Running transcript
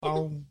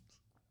bones.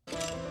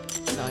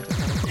 No, I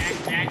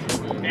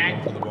just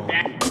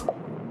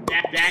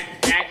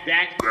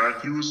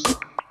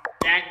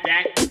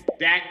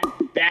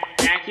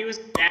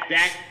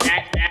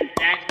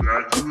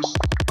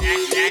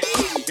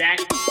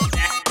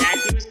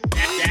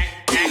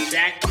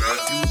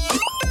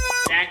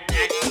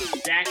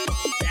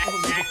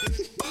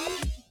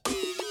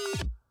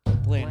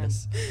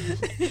Landis.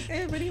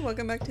 Hey everybody,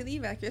 welcome back to the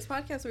Vacuous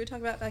Podcast, where we talk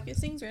about vacuous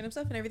things, random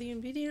stuff, and everything in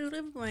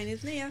between. My name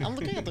is Naya. I'm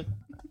looking at the.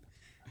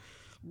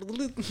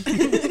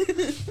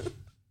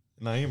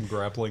 And I am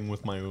grappling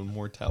with my own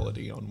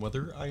mortality on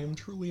whether I am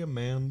truly a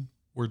man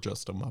or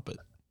just a Muppet.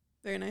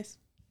 Very nice.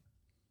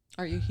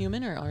 Are you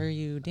human or are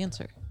you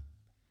dancer?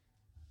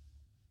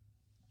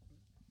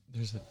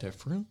 There's a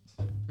difference?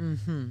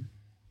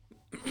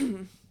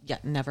 Mm-hmm. Yeah,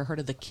 never heard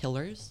of the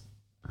Killers?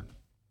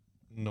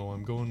 No,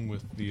 I'm going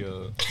with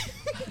the,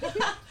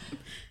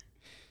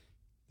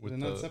 Did it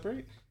not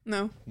separate?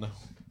 No, No.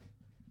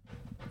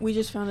 we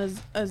just found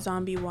a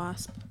zombie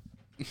wasp.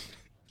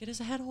 Get his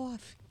head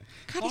off.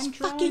 Cut his I'm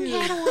fucking trying.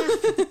 head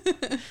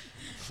off.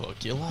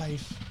 Fuck your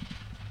life.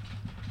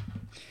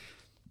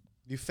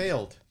 You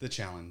failed the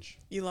challenge.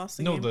 You lost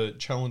the No, game. the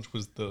challenge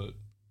was the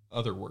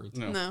other words.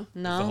 No. No. It's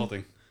the whole No.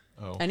 thing.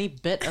 Oh. Any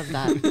bit of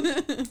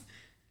that.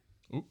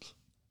 Oops.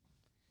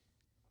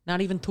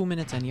 Not even 2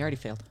 minutes in. You already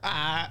failed.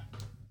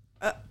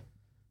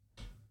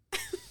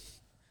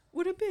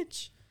 What a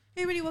bitch.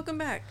 Hey everybody, welcome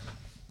back.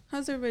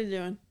 How's everybody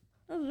doing?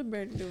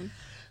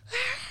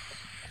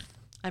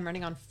 I'm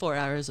running on 4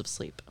 hours of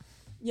sleep.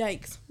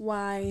 Yikes.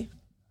 Why?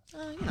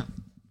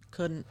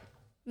 Couldn't.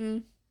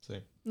 Same.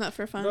 Not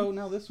for fun. Bro,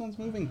 now this one's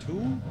moving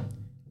too?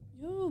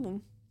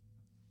 Yo.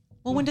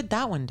 Well, when did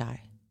that one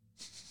die?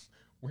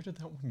 Where did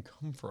that one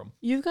come from?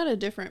 You've got a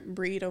different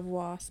breed of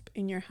wasp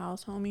in your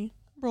house, homie.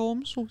 Bro,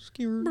 I'm so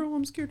scared. Bro,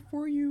 I'm scared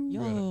for you.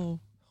 Yo.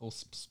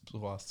 Wasps. That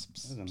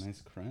was a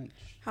nice crunch.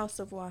 House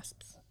of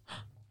wasps.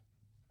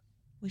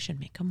 We should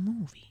make a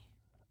movie.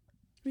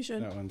 We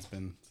should. That one's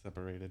been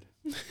separated.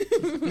 I'm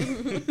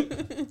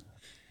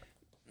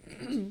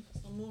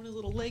moving his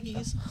little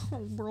leggies.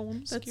 Oh, bro,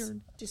 I'm That's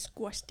scared.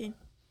 disgusting.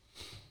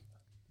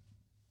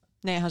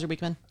 Naya, how's your week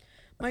been?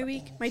 My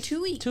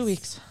 2 weeks. 2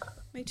 weeks.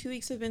 My 2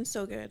 weeks have been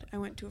so good. I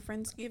went to a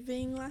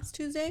Friendsgiving last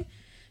Tuesday, and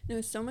it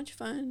was so much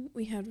fun.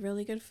 We had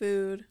really good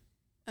food.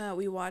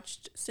 We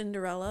watched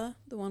Cinderella,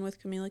 the one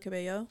with Camila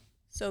Cabello.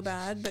 So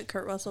bad, but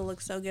Kurt Russell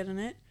looks so good in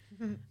it.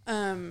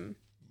 My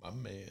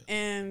man.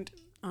 And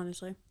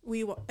honestly,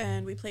 we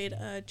played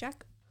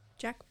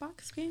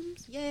Jackbox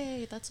games.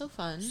 Yay, that's so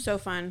fun. So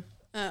fun.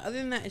 Other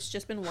than that, it's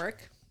just been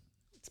work.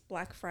 It's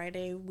Black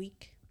Friday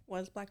week.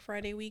 Was Black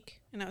Friday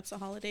week, and now it's the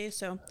holidays,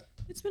 so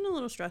it's been a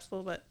little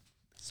stressful, but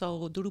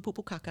So, doodoo poo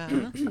poo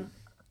caca.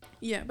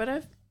 yeah. But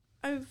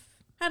I've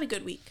had a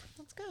good week.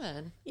 That's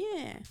good.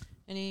 Yeah.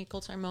 Any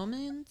Cold Star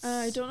moments?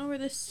 I don't know where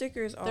the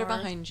stickers are. They're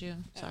behind you.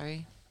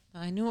 Sorry.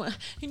 I knew I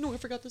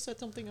forgot to set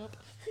something up.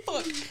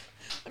 Fuck.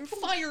 I'm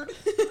fired.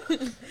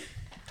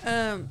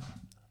 I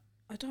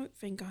don't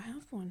think I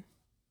have one.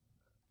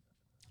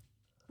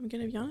 I'm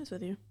gonna be honest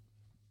with you.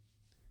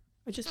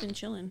 I've just been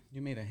chilling.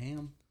 You made a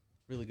ham.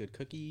 Really good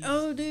cookies.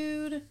 Oh,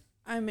 dude.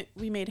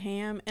 We made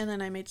ham, and then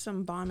I made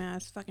some bomb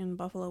ass fucking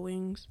buffalo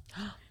wings.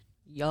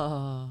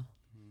 Yeah.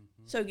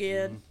 So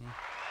good.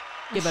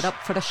 Give it up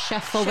for the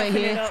chef over Chefing it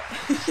here. up.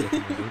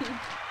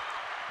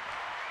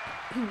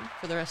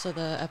 For the rest of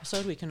the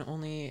episode, we can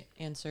only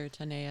answer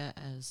Tanea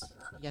as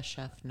yes,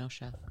 chef, no,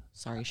 chef.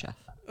 Sorry, chef.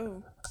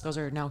 Oh, Those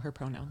are now her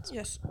pronouns.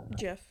 yes,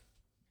 Jeff.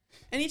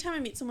 Anytime I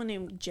meet someone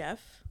named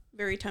Jeff,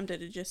 very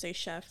tempted to just say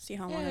chef. See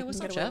how long Yeah, I can what's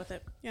get up, away Jeff? with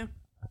it. Yeah.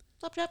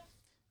 What's up, chef?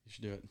 You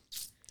should do it.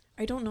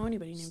 I don't know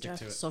anybody named Stick Jeff.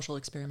 to it. Social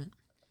experiment.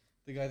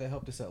 The guy that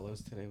helped us at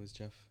Lowe's today was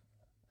Jeff.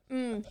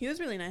 He was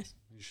really nice.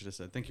 You should have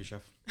said, thank you,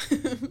 chef.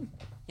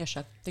 Yes,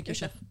 chef. Thank you, Yes,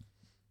 chef.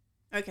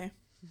 Okay.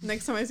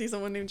 Next time I see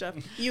someone named Jeff,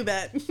 you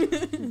bet.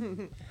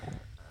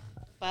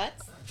 What?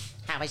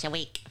 How was your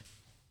week?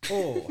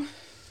 Oh,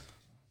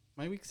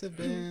 my weeks have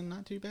been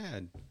not too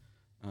bad.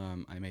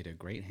 I made a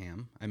great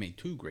ham. I made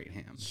 2 great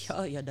hams.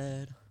 Yeah, you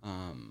did.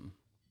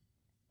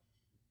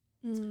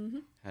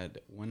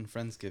 Had one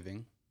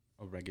Friendsgiving,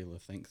 a regular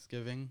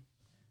Thanksgiving.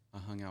 I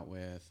hung out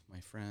with my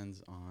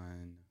friends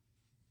on,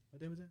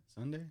 what day was it?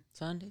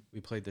 Sunday.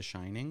 We played The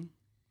Shining.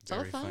 So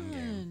Very fun.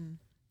 game.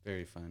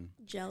 Very fun.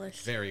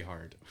 Jealous. Very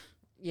hard.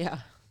 Yeah.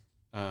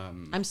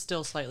 I'm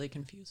still slightly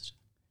confused.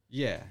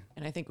 Yeah.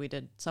 And I think we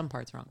did some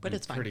parts wrong, but I'm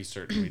it's fine. pretty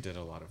certain we did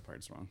a lot of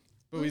parts wrong.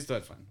 But we still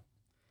had fun.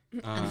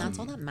 And that's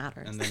all that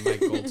matters. And then my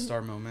gold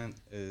star moment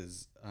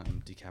is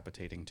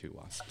decapitating 2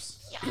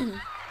 wasps.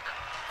 Fearless.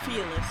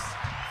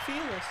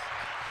 Fearless.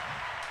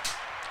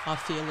 Our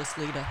fearless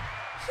leader.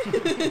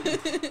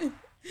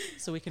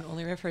 So we can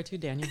only refer to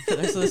Daniel for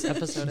the rest of this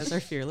episode as our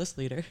fearless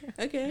leader.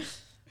 Okay.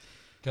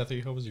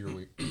 Kathy, how was your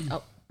week?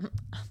 Oh,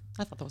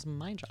 I thought that was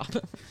my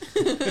job.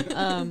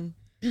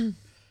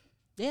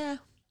 Yeah.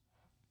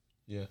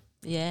 Yeah.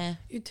 Yeah.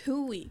 You're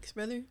 2 weeks,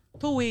 brother.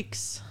 2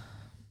 weeks.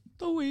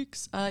 2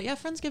 weeks. Yeah,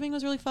 Friendsgiving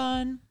was really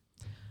fun.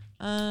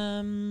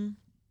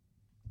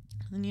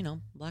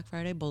 and Black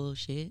Friday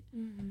bullshit.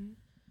 Mm-hmm.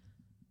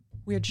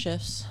 Weird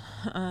shifts.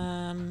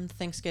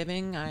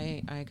 Thanksgiving,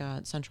 I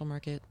got Central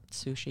Market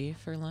sushi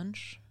for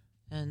lunch,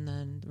 and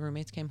then the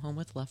roommates came home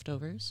with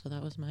leftovers, so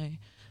that was my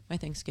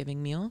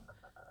Thanksgiving meal.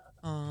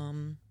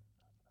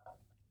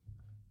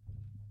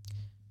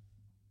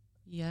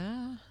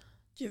 Yeah.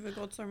 Do you have a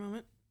gold star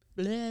moment?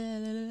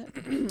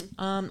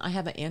 I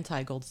have an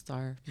anti-gold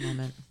star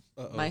moment.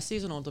 Uh-oh. My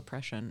seasonal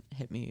depression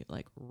hit me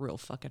like real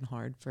fucking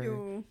hard for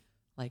Ew.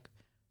 like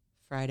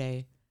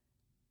Friday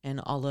and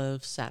all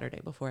of Saturday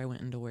before I went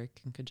into work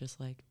and could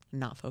just like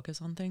not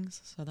focus on things.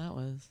 So that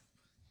was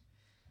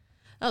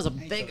a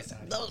big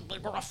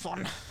rough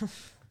one.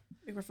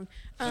 Big rough one.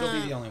 It'll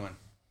be the only one.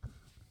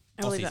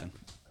 I All believe that.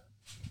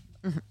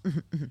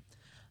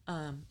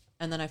 season.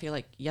 And then I feel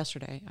like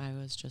yesterday I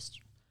was just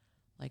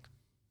like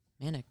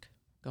manic,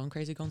 going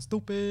crazy, going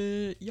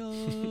stupid.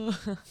 Yeah.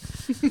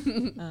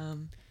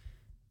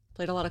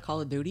 Played a lot of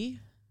Call of Duty.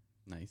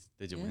 Nice.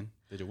 Did you Yeah. win?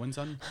 Did you win,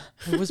 son?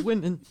 I was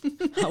winning.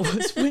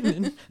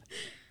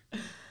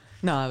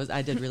 No,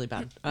 I did really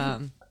bad.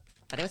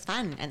 But it was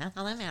fun, and that's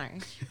all that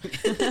matters.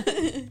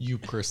 You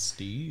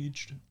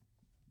prestiged.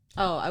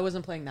 Oh, I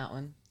wasn't playing that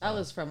one. That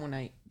was from when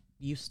I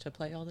used to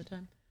play all the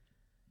time.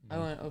 I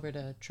went over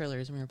to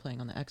Trillers and we were playing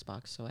on the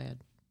Xbox, so I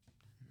had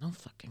no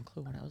fucking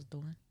clue what I was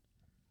doing.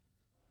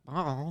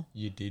 Oh.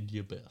 You did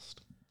your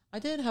best. I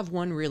did have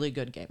one really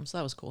good game, so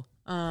that was cool.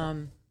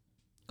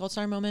 Gold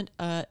star moment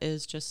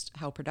is just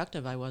how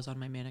productive I was on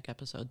my manic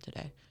episode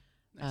today.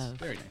 Nice.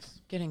 Very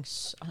nice. Getting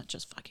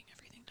just fucking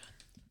everything done.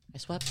 I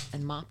swept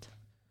and mopped.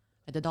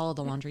 I did all of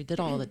the laundry, did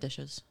all of the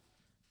dishes,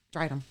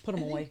 dried them, put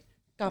them away.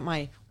 Got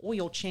my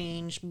oil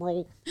change,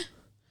 bro.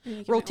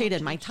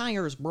 Rotated my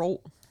tires,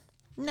 bro.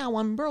 Now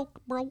I'm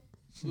broke, bro.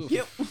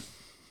 Yep.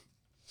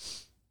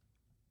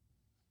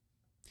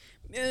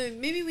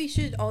 Maybe we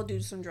should all do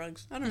some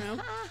drugs. I don't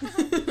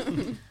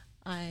know.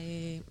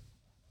 I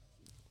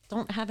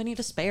don't have any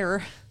to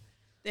spare.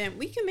 Damn,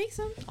 we can make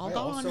some. All I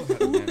gone. also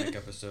had a manic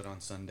episode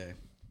on Sunday.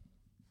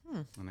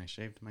 And I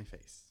shaved my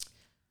face.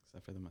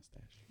 Except for the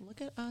mustache.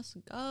 Look at us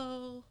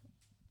go.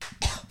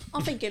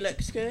 I think it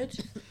looks good.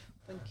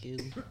 Thank you.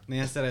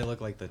 Nia said I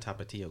look like the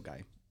Tapatio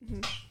guy.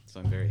 So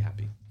I'm very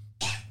happy.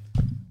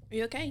 Are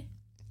you okay?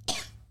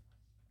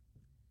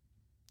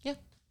 Yeah.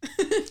 I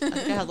think I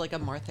had like a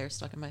Marth hair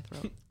stuck in my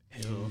throat.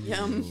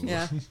 Yum.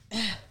 Yeah.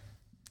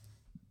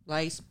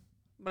 Lice.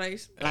 But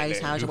Lice,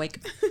 how's your week?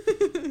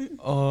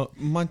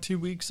 My 2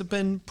 weeks have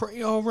been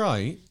pretty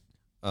alright.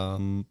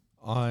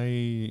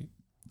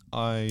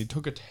 I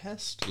took a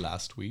test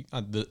last week.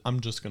 I'm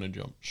just gonna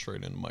jump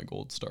straight into my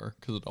gold star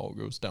because it all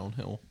goes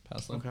downhill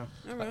past that. Okay.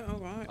 all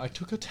right. I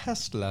took a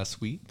test last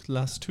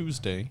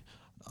Tuesday.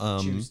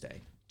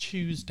 Tuesday.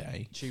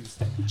 Tuesday.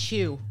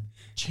 Chew.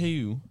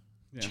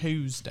 Yeah.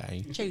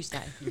 Tuesday.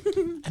 Tuesday.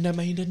 And I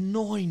made a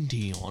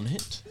 90 on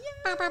it.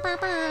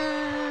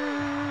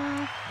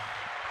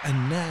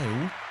 And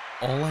now,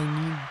 all I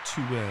need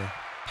to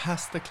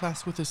pass the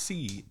class with a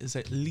C is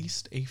at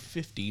least a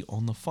 50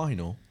 on the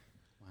final.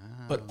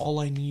 Wow. But all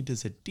I need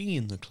is a D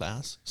in the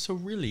class, so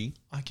really,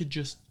 I could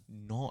just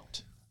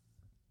not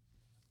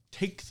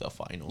take the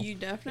final You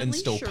definitely and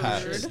still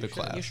pass should. the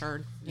class. You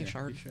sure? You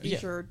sure? Yeah,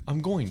 should.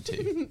 I'm going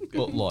to.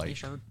 But You like,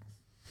 sure?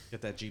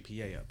 Get that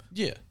GPA up.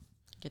 yeah.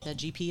 Get that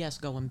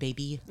GPS going,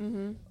 baby.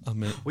 I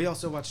mean, We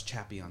also watched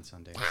Chappie on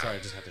Sunday. Sorry, I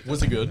just had to.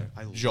 Was it throw that good? out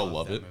there. I Joe love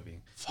loved that it.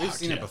 movie. Fuck We've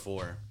seen yeah. it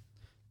before,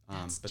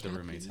 but the Chappie.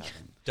 roommates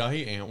haven't.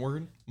 Die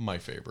Antwoord, my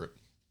favorite.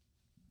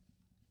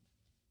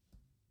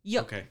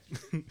 Yep. Okay.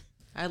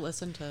 I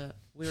listened to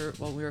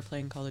while we were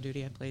playing Call of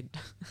Duty. I played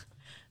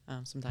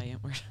some Die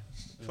Antwoord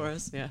for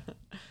us. Yeah.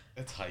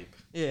 It's hype.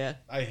 Yeah.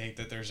 I hate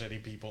that there's any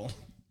people.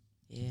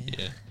 Yeah.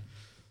 Yeah.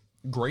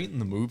 Great in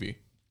the movie.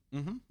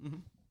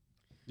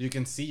 You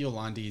can see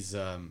Yolandi's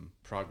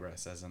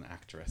progress as an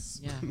actress.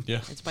 Yeah.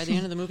 Yeah. It's by the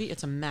end of the movie,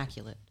 it's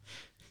immaculate.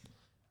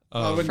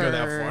 I wouldn't go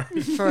that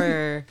far.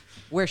 For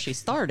where she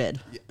started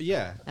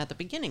Yeah. at the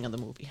beginning of the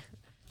movie.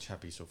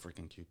 Chappie's so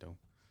freaking cute, though.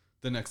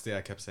 The next day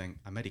I kept saying,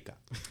 America.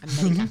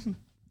 America.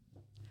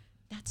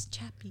 That's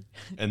Chappie.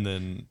 And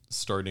then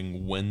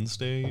starting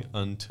Wednesday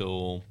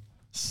until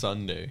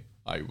Sunday,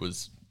 I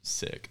was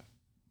sick.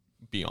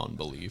 Beyond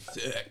belief.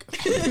 Sick.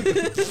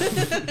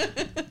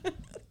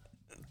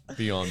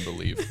 Beyond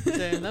belief.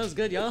 Damn, that was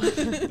good, y'all.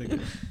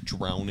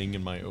 Drowning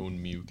in my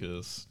own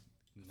mucus.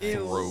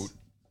 Ew. Throat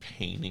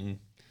paining.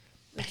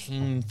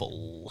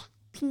 Painful.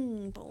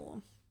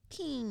 Painful.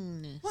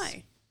 Penis.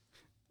 Why?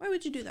 Why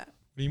would you do that?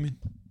 What do you mean?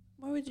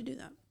 Why would you do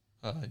that?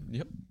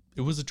 Yep.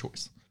 It was a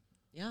choice.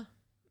 Yeah.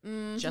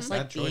 Mm-hmm. Just Bad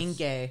like being choice.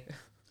 gay.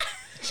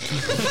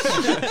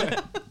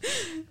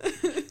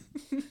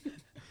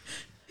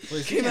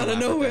 Well, Came out of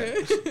nowhere.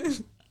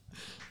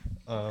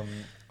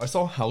 I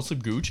saw House of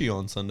Gucci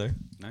on Sunday.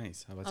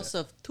 Nice. How about House that?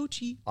 of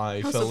Tucci.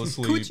 I House fell of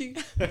asleep.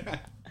 Gucci.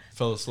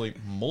 Fell asleep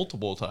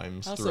multiple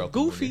times House throughout of the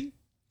movie.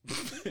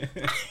 Goofy.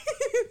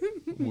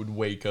 Would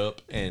wake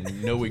up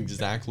and know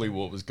exactly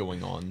what was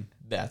going on.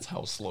 That's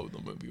how slow the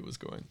movie was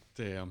going.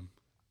 Damn.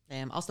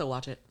 Damn, I'll still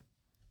watch it.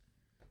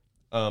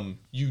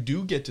 You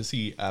do get to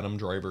see Adam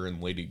Driver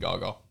and Lady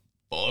Gaga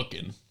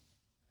fucking.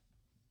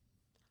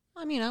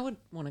 I mean, I would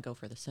want to go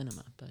for the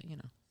cinema, but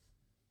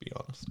Be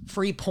honest.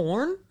 free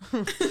porn?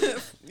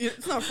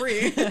 It's not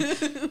free.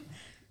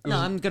 No,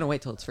 I'm gonna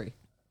wait till it's free.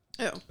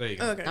 Oh, There you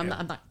go. okay. I'm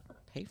not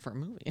pay for a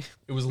movie.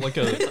 It was like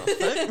a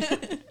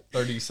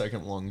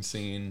 30-second long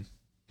scene.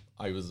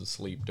 I was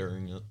asleep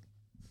during it.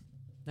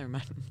 Never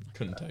mind.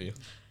 Couldn't tell you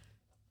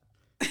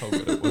how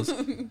good it was.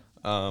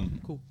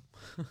 Cool.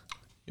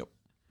 Yep.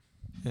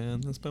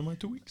 And that's been my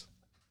 2 weeks.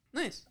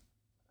 Nice.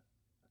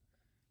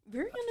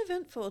 Very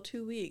uneventful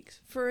 2 weeks.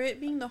 For it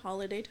being the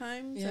holiday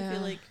times, I Yeah.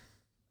 feel like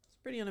it's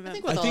pretty I uneventful.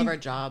 think with I all think- of our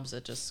jobs,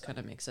 it just kind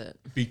of makes it.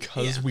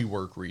 Because Yeah. we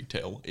work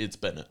retail, it's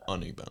been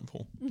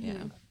uneventful.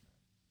 Yeah.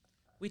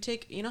 We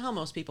take, how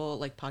most people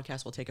like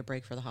podcasts will take a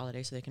break for the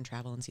holiday so they can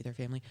travel and see their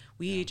family.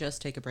 We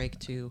just take a break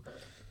to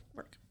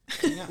Work.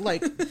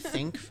 like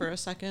think for a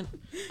second.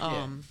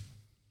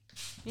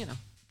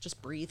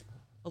 Just breathe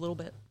a little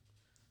bit.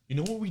 You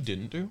know what we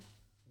didn't do?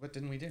 What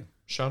didn't we do?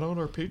 Shout out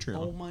our Patreon.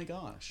 Oh my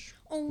gosh.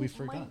 Oh, We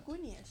forgot. my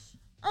goodness.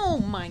 Oh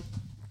my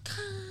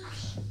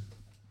gosh.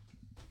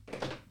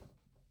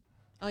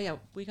 Oh yeah,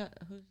 we got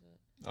who's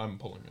it? I'm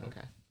pulling it up.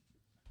 Okay.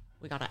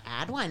 We gotta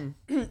add one.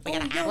 We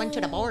gotta add one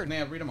to the board.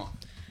 Yeah, read them all.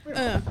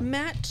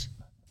 Matt,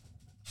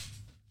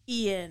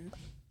 Ian,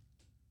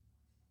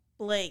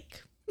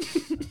 Blake,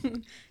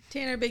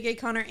 Tanner, Big A,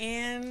 Connor,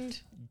 and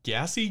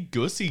Gassy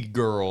Gussy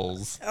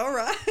Girls. all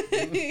right.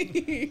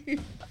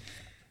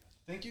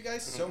 Thank you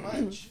guys so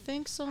much.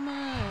 Thanks so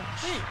much.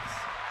 Thanks.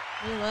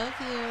 We love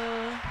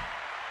you.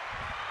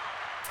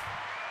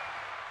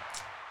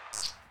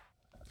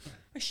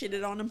 I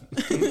shitted on him.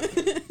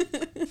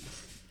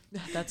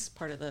 That's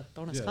part of the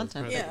bonus Yeah, that's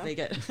content part of that it. they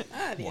get.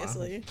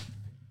 Obviously.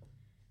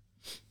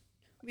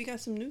 We got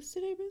some news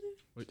today, brother.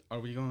 Wait, are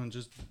we going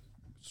just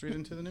straight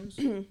into the news?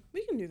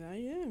 We can do that,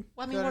 yeah.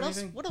 Well, I mean, Got what else?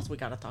 anything? What else we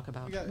gotta talk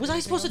about? We got Was I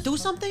anything supposed to else do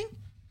to talk something?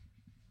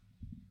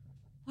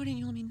 Why didn't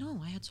you let me know?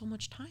 I had so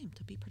much time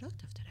to be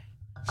productive today.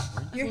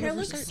 Your would've hair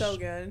looks researched. so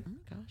good. Oh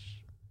my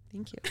gosh,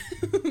 thank you.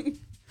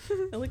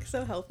 It looks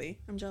so healthy.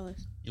 I'm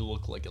jealous. You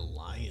look like a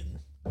lion.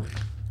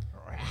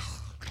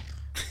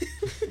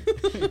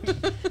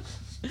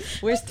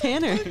 Where's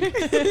Tanner?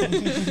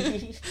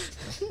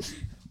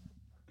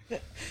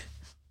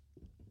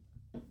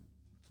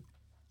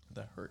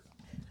 That hurt.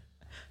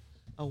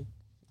 Oh,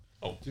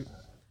 Oh. yeah.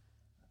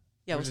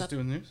 We're What's just up?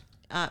 doing news?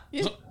 Yeah.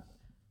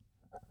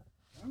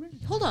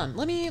 Hold on.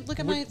 Let me look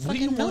at my What do you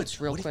fucking want?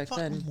 notes real What do you quick.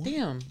 Then, fucking want?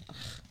 damn.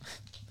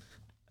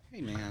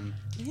 Hey, man.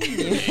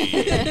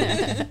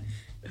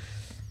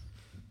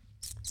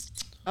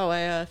 Oh,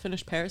 I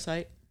finished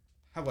Parasite,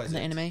 How was the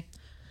it? anime.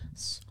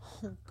 So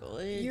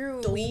good. You're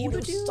a Dude, weeb, it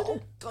was dude? so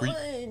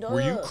good.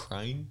 Were you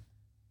crying?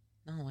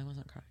 No, I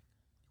wasn't crying.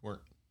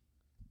 Weren't.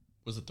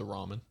 Was it the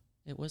ramen?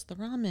 It was the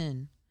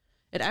ramen.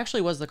 It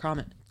actually was the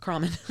Kramen.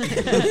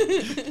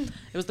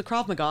 It was the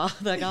Krav Maga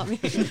that got me.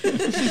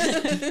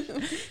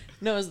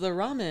 No, it was the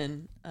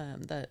ramen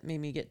that made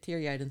me get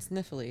teary-eyed and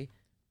sniffly,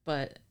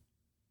 but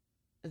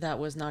that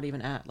was not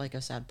even at like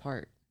a sad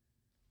part.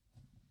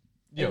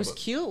 Yeah, it was but-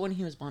 cute when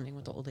he was bonding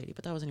with the old lady,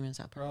 but that wasn't even a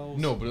sad part.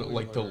 No, but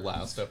like the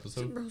last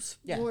episode. Bro,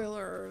 Yeah.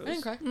 spoilers. I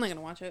didn't cry. I'm not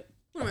gonna watch it.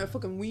 What am I, a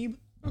fucking weeb?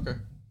 Okay.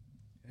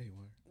 Yeah, you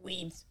were.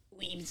 Weebs.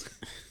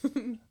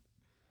 Weebs.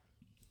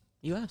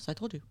 You asked. I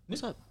told you.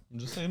 What's up? I'm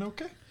just saying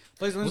okay.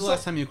 Blaze, when's What's the last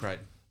up? time you cried?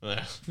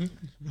 I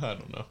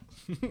don't know.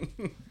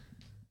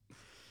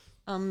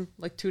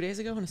 Like 2 days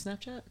ago on a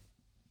Snapchat.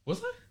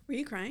 Was I? Were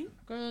you crying?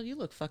 Girl, you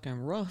look fucking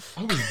rough.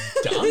 I was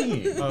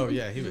dying. Oh,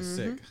 yeah, he was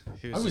sick.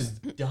 He I was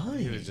just, dying.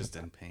 he was just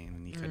in pain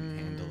and he couldn't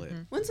handle it.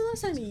 When's the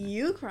last time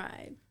you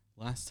cried?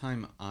 Last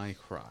time I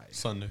cried.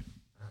 Sunday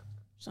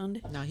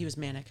Sunday. No, he was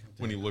manic.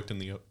 when he looked in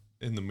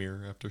the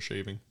mirror after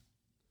shaving.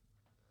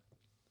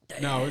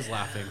 No, I was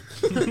laughing.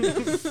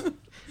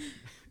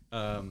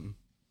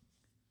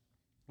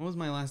 What was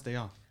my last day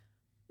off?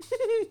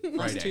 Last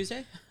Friday.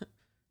 Tuesday?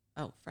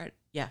 Oh, Friday.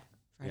 Yeah,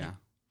 Friday. Yeah,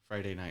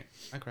 Friday night.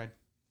 I cried.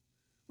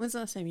 When's the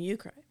last time you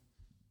cried?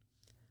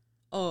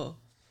 Oh,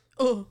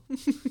 Oh.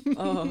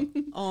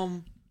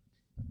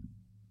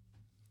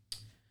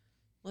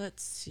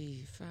 let's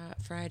see.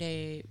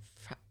 Friday.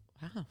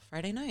 Wow,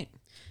 Friday night.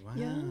 Wow.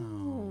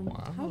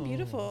 Yeah. How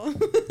beautiful.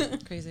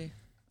 Crazy.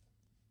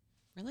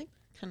 We're like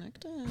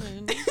connected.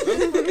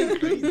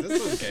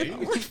 That's okay.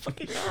 Oh my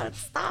fucking god!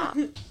 Stop.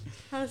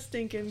 How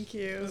stinking When was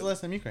cute. the last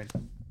time you cried?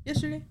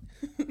 Yesterday?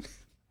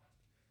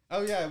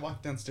 Oh, yeah, I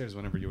walked downstairs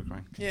whenever you were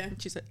crying. Yeah.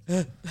 She said,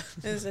 It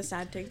was a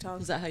sad TikTok.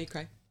 "Is that how you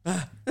cry?"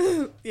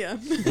 Yeah.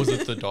 Was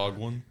it the dog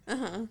one?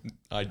 Uh-huh.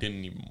 I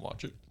didn't even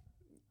watch it.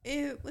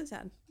 It was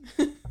sad.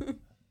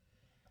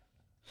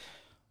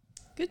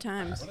 Good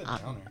times. What a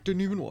downer.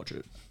 Didn't even watch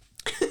it.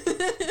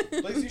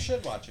 Blaze, you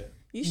should watch it.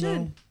 You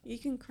should. You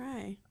can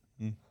cry.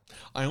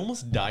 I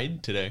almost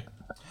died today.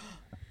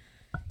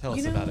 Tell You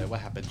us know- about it. What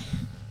happened?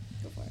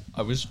 Go for it.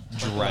 I was up,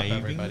 driving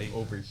everybody.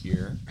 over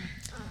here,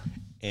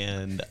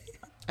 and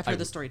I've heard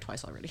this story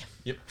twice already.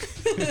 yep,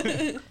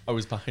 I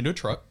was behind a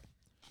truck.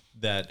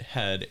 that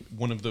had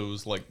one of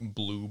those like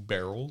blue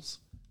barrels,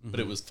 but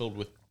it was filled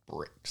with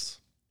bricks.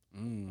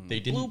 They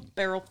didn't. Blue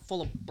barrel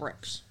full of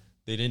bricks.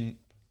 They didn't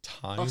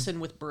tie. Bussin'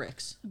 with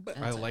bricks.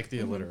 I like the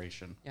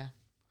alliteration. Yeah.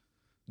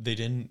 They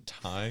didn't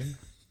tie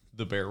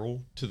the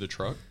barrel to the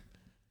truck,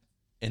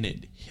 and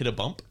it hit a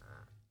bump,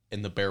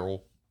 and the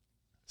barrel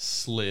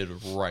slid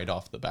right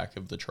off the back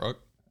of the truck,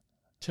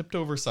 tipped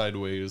over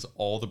sideways.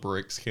 All the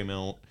bricks came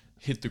out,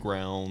 hit the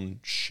ground,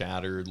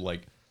 shattered,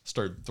 like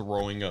started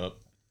throwing up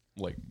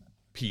like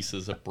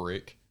pieces of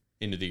brick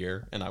into the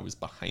air, and I was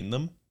behind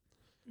them.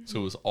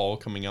 So it was all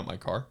coming out my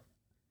car.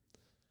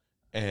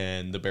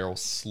 And the barrel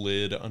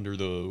slid under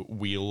the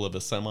wheel of a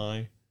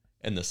semi,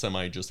 and the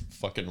semi just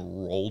fucking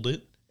rolled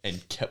it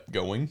and kept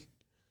going.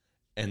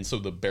 And so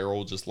the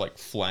barrel just like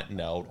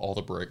flattened out. All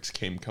the bricks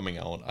came coming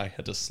out. I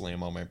had to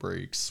slam on my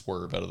brakes,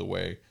 swerve out of the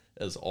way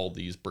as all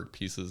these brick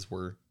pieces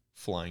were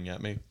flying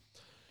at me.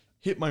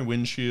 Hit my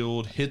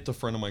windshield, hit the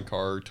front of my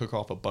car, took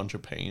off a bunch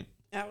of paint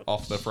Ouch.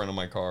 off the front of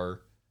my car.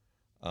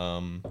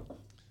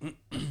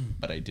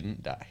 But I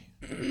didn't die.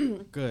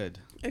 Good.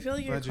 I feel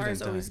like your Glad you car's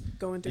didn't always die.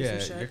 going through Yeah,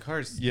 some your shit.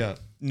 car's. Yeah.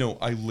 No,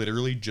 I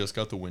literally just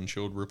got the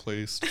windshield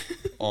replaced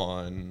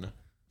on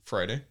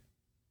Friday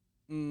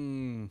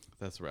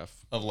That's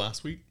rough. of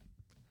last week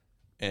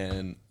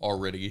and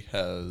already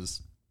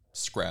has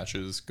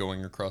scratches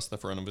going across the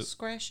front of it.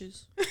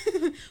 Scratches.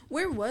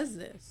 Where was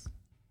this?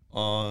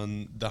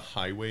 On the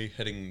highway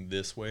heading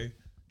this way,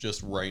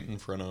 just right in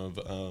front of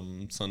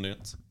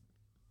Sundance.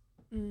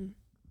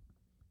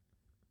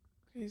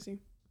 Crazy.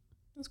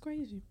 That's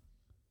crazy.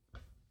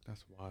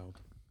 That's wild.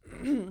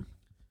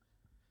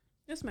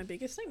 That's my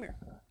biggest nightmare.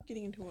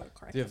 Getting into a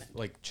car Do you have accident.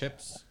 like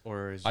chips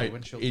or is your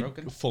windshield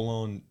broken? Full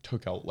on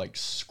took out like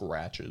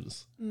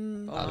scratches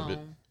out of it.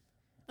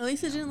 At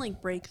least it didn't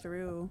like break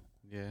through,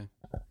 Yeah.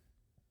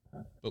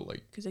 But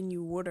like, because then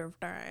you would have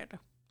died.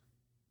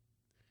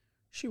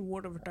 She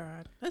would have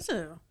died. That's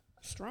a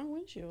strong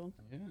windshield.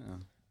 Yeah.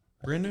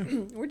 brand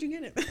new. Where'd you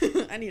get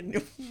it? I need a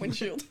new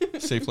windshield.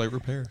 Safe light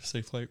repair,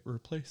 safe light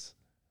replace.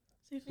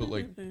 But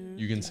like,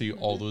 you can see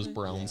all those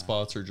brown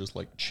spots are just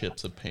like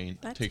chips of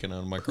paint That's taken out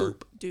of my car.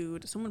 Poop,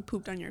 dude. Someone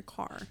pooped on your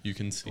car. You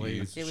can see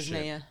Blaze. It was Shit.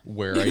 Naya.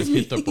 where I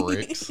hit the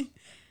bricks.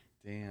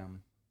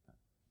 Damn.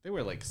 They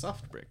were like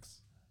soft bricks.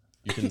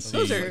 You can see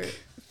Those are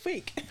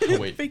fake. Oh,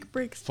 wait. Fake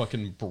bricks.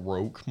 fucking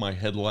broke my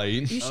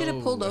headlight. You should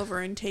have pulled Oh, over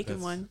and taken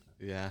That's- one.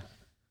 Yeah.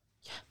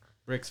 Yeah.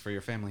 Bricks for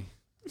your family.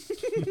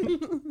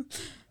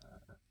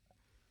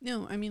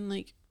 No, I mean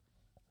like,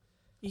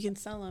 you can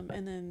sell them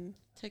and then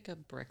Take a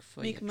brick for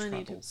make your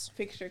money troubles. to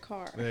fix your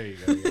car. There you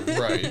go. Yeah.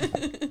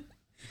 Right.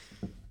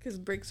 Because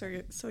bricks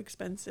are so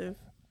expensive.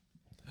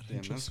 Damn,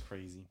 that's just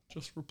crazy.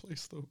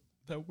 replace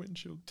that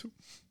windshield too.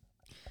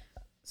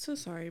 So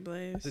sorry,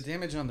 Blaze. The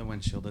damage on the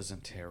windshield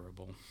isn't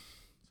terrible,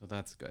 so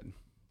that's good.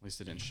 At least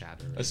it didn't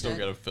shatter. I still said-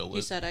 gotta fill You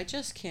it. said, I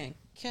just can't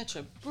catch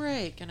a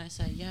break. And I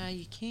said, yeah,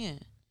 you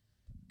can't.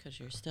 Because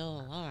you're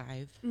still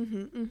alive.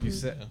 You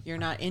said You're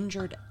not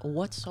injured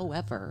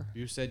whatsoever.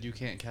 you said you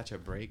can't catch a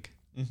break.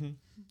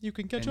 You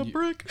can catch And a you-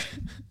 brick.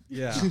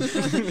 Yeah.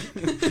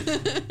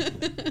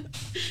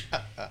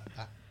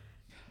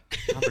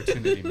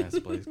 Opportunity miss,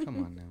 Blaze. Come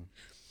on now.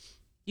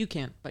 You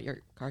can't, but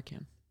your car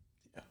can.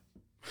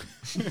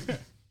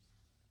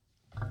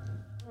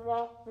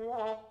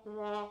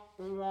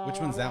 Which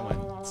one's that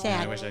one?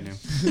 Sad. I wish I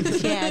knew.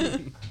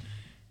 Chad.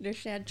 There's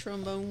sad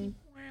trombone.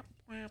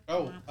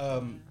 Oh,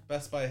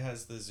 Best Buy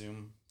has the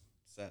Zoom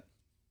set,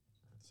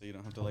 so you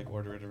don't have to like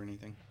order it or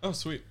anything. Oh,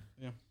 sweet.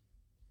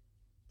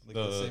 Like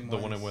The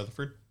one in wires.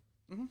 Weatherford.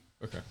 Mhm.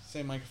 Okay.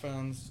 Same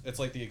microphones. It's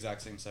like the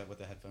exact same set with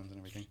the headphones and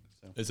everything.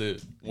 So Is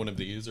it one of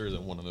these or is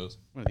it one of those?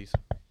 one of these.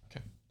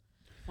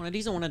 One of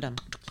these and one of them.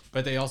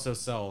 But they also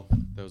sell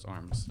those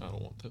arms. I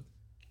don't want that.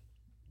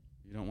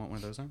 You don't want one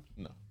of those arms?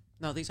 No.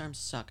 No, these arms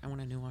suck. I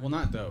want a new one. Well,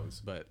 not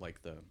those, but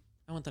like the.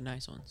 I want the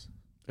nice ones.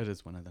 It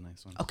is one of the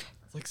nice ones. Okay.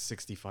 It's like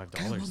 $65.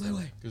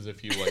 Because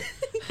if you like,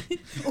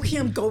 Okay,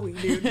 I'm going,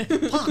 dude.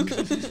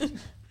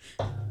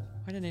 Why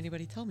didn't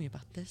anybody tell me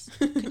about this?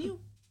 Can you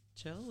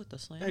chill with the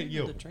slamming Hey,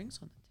 yo. of the drinks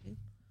on the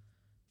table?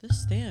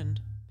 This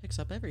stand picks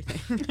up everything.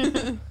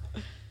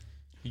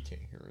 he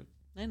can't hear it.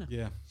 I know,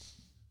 Yeah.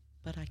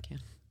 but I can.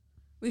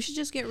 We should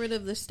just get rid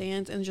of the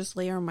stands and just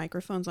lay our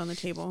microphones on the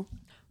table.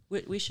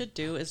 What we should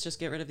do is just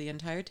get rid of the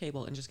entire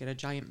table and just get a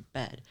giant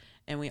bed.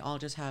 And we all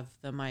just have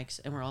the mics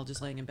and we're all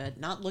just laying in bed,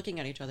 not looking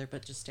at each other,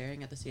 but just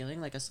staring at the ceiling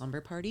like a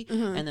slumber party.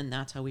 And then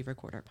that's how we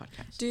record our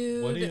podcast.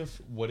 Dude,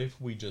 What if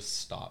we just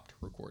stopped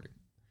recording?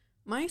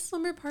 my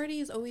slumber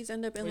parties always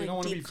end up in Well, you don't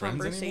like wanna deep be friends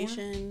anymore?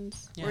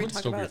 conversations Yeah. where we Let's talk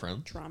still be about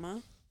friends.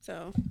 drama.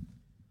 So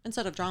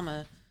Instead of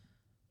drama,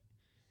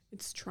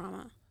 it's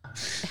trauma.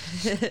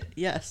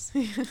 yes.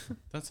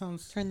 That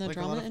sounds Turn the like a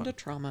lot drama of into fun.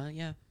 trauma.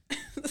 Yeah.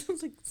 That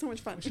sounds like so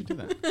much fun. We should do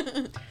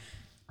that.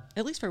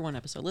 At least for one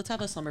episode. Let's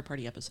have a slumber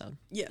party episode.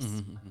 Yes,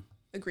 Mm-hmm.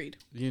 agreed.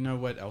 You know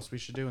what else we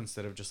should do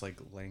instead of just like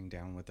laying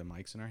down with the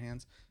mics in our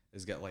hands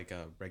is get like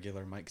a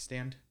regular mic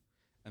stand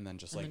and then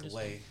just And like then just-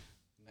 lay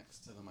next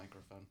to the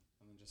microphone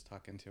and then just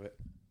talk into it.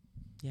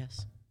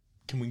 Yes.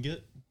 Can we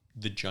get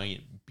the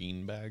giant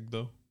bean bag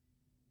though,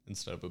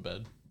 instead of a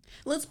bed.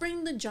 Let's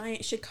bring the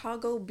giant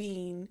Chicago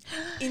bean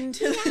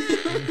into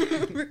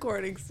the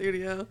recording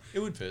studio It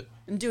would fit.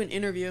 and do an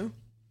interview.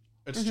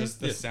 It's just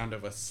the sound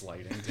of us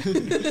sliding.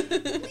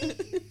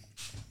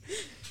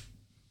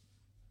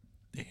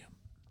 Damn.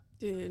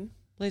 Dude.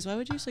 Blaze, why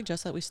would you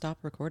suggest that we stop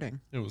recording?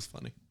 It was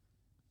funny.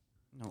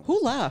 No, Who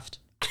laughed?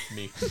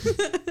 Me.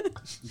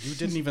 you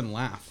didn't even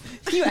laugh.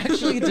 You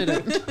actually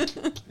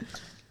didn't.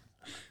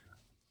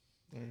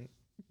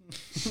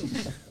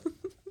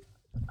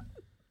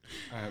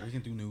 All right, we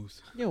can do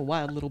news. You're a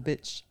wild little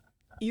bitch.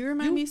 You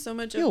remind me so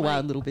much You're a of my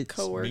wild little bitch.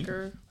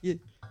 coworker. Yeah.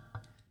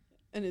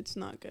 And it's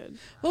not good.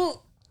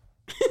 Well,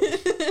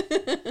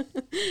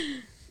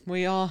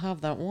 we all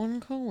have that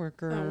one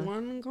coworker. That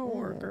one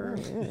coworker.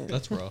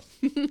 That's rough.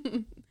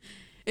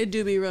 It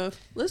do be rough.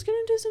 Let's get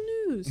into some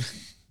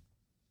news.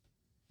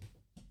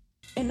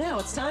 And now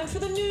it's time for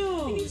the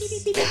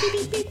news.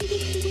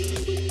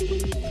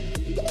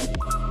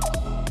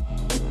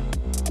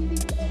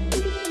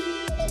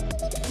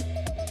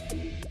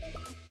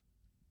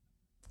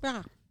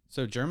 Ah,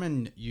 So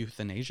German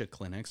euthanasia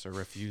clinics are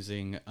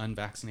refusing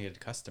unvaccinated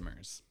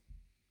customers.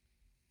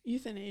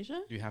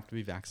 Euthanasia? You have to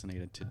be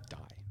vaccinated to die.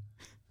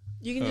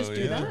 You can Oh, just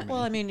do yeah. that? well,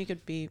 I mean, you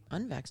could be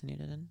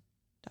unvaccinated and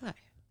die.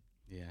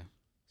 Yeah.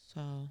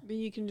 So But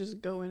you can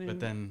just go in and But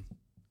then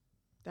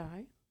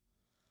die.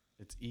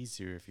 it's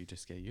easier if you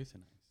just get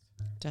euthanized.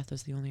 death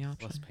is the only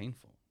option. Less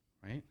painful,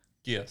 right?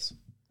 Yes,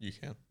 you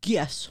can.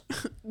 Yes.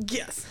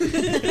 Yes.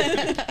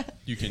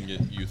 You can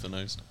get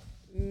euthanized.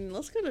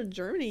 Let's go to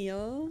Germany,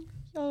 y'all.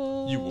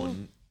 Oh, You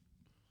wouldn't.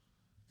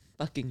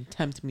 fucking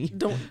tempt me.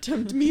 Don't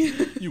tempt me.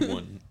 You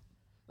wouldn't.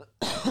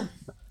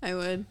 I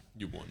would.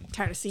 You wouldn't.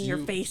 Tired of seeing your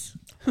You- face.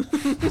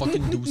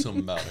 Fucking do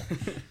something about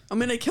it. I'm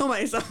gonna kill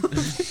myself.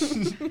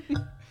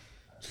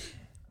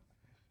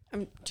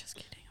 I'm just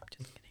kidding. I'm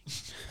just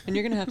kidding. And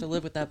you're gonna have to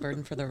live with that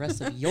burden for the rest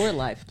of your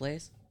life,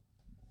 Blaze.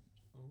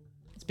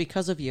 It's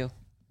because of you.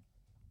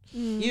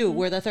 You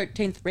were the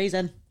 13th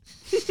raisin.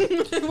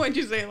 Why'd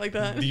you say it like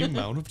that? The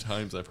amount of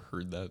times I've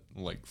heard that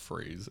like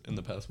phrase in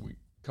the past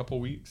couple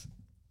weeks.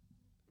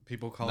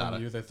 People calling Nada.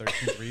 you the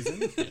 13th reason?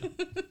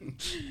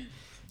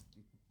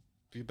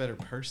 Be a better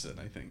person,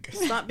 I think.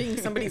 Stop being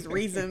somebody's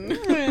reason.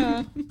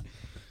 Yeah.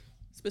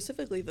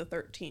 Specifically the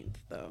 13th,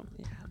 though.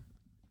 Yeah.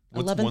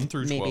 What's 1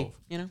 through maybe, 12?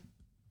 You know?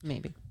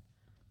 Maybe.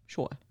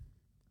 Sure.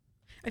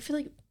 I feel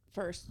like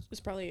first is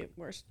probably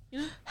worse. You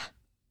know?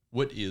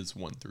 What is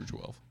 1 through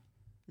 12?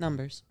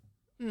 Numbers.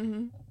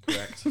 Mm-hmm.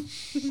 Correct.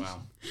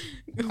 Wow.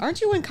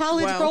 Aren't you in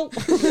college, Wow.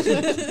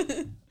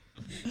 bro?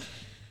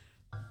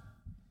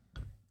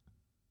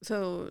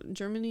 So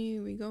Germany,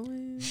 we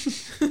going?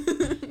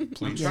 I'm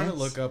trying to Yes.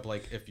 look up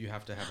like if you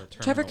have to have a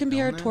terminal Trevor can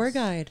be our tour illness.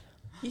 guide.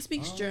 He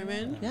speaks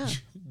German. Yeah.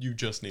 You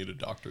just need a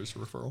doctor's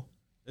referral.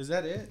 Is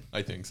that it?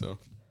 I think so.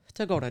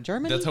 To go to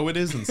Germany. That's how it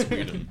is in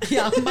Sweden.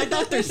 Yeah, my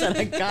doctor said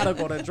I gotta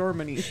go to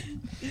Germany.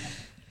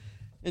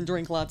 And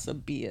drink lots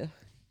of beer.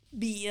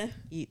 Beer.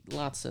 Eat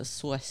lots of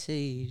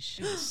sausage.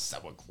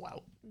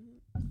 Sauerkraut.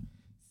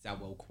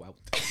 Sauerkraut.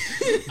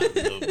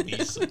 Love me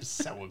some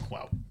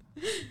sauerkraut.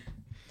 I'm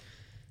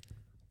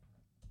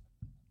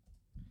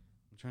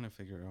trying to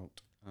figure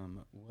out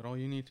what all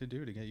you need to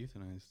do to get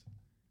euthanized.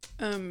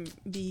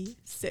 Be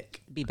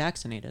sick. Be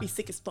vaccinated. Be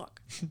sick as fuck.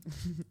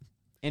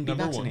 And be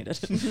Number one.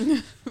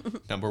 vaccinated.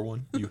 Number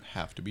 1, you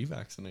have to be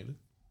vaccinated.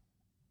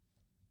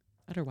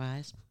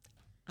 Otherwise,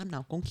 I'm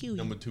not gonna kill you.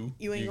 Number 2,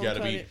 You ain't you gonna gotta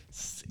cut be it.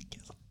 sick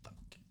as a fuck.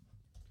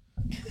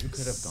 You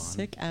could have gone.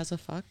 Sick as a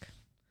fuck.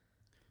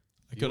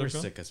 I You could were have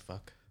gone. sick as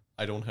fuck.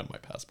 I don't have my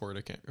passport.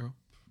 I can't go.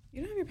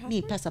 You don't have your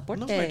Mi passport?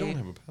 pasaporte. No, I don't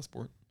have a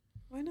passport.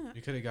 Why not?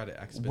 You could have got it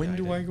expedited. When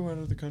do I go out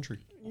of the country?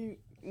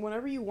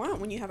 Whenever you want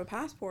when you have a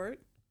passport.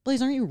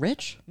 Blaze, aren't you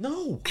rich?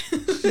 No.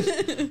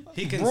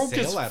 He can Broke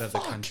as sail out of the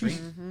fuck. country.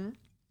 Mm-hmm.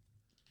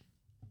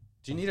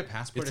 Do you need a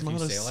passport It's if you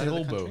not a sail out of the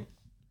country? sailboat.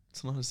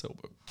 It's not a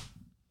sailboat.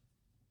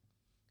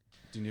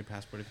 Do you need a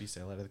passport if you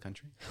sail out of the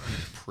country?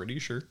 Pretty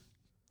sure.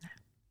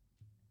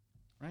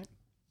 Right?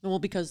 Well,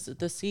 because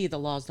the sea, the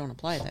laws don't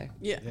apply there.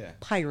 Yeah. Yeah.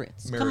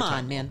 Pirates. Come Maritime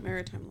on, man.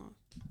 Maritime law.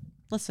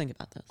 Let's think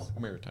about this.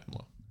 Maritime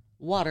law.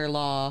 Water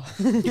law.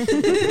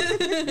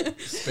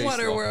 Space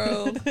Water law.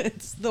 world.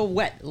 It's the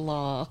wet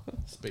law.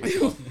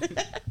 Space law.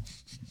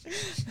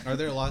 Are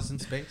there laws in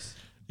space?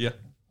 Yeah.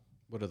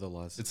 What are the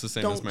laws? It's the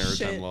same Don't as maritime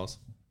shit. laws.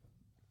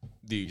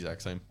 The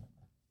exact same.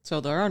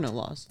 So there are no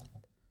laws.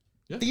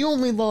 Yeah. The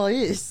only law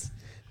is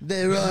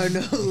there are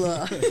no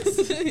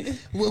laws.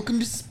 Welcome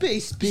to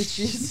space,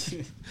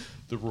 bitches.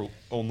 The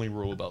only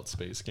rule about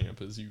space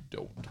camp is you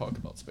don't talk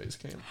about space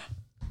camp.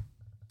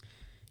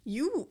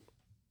 You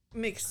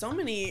make so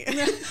many.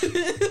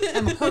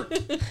 I'm hurt.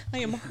 I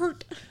am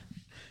hurt.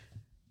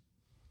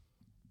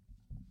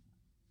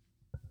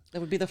 That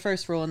would be the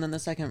first rule, and then the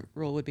second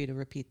rule would be to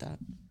repeat that.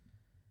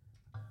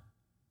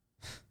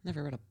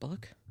 Never read a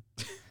book.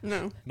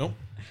 No. Nope.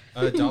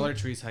 Dollar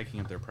Tree's hiking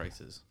up their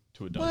prices.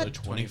 To What?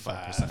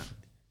 $1.25.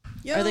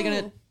 Yo. Are they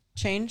going to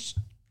change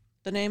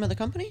the name of the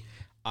company?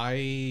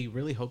 I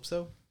really hope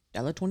so.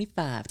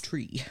 $1.25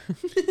 tree.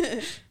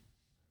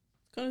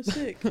 Kind of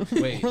sick.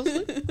 Wait,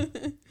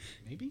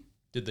 maybe?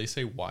 Did they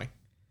say why?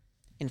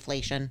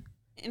 Inflation.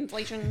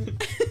 Inflation.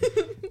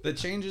 The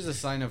change is a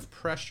sign of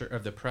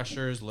the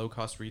pressures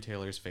low-cost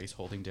retailers face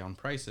holding down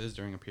prices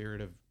during a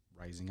period of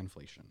rising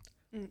inflation.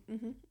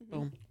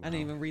 Boom. I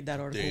didn't even read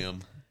that article. Damn.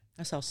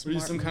 That's how Are smart. you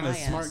some kind of my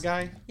smart ass.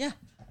 guy? Yeah.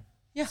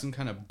 Yeah. Some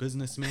kind of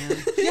businessman?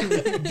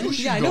 You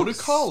should I go know to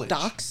college.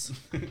 Stocks.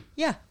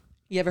 Yeah.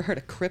 You ever heard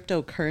of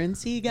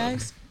cryptocurrency,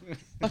 guys?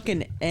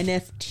 Fucking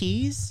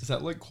NFTs. Is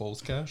that like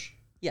Cole's Cash?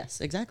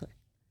 Yes, exactly.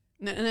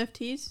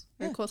 NFTs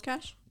or Yeah. Cole's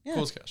Cash. Yeah.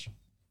 Cole's Cash.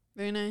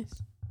 Very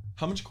nice.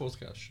 How much Cole's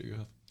Cash do you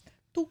have?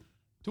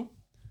 Two.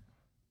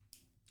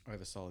 I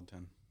have a solid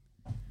 10.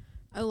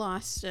 I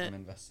lost it. I'm I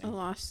investing.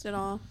 lost it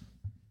all.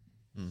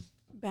 Hmm.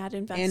 Bad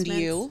And investments.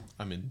 you?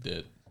 I'm in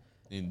debt.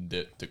 In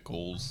debt to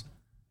Cole's.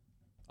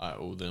 I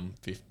owe them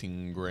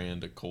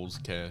 $15,000 of Cole's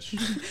Cash.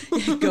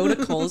 Go to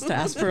Kohl's to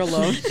ask for a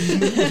loan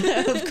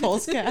of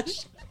Kohl's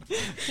Cash.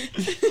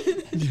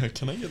 Yeah,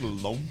 can I get a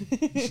loan?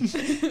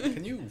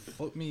 Can you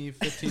float me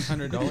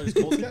 $1,500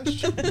 Cold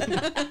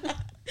Cash?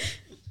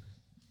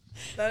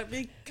 That'd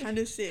be kind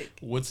of sick.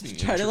 What's the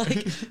Try to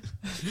interest?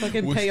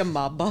 fucking pay a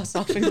mob boss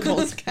off in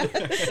Kohl's Cash.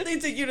 They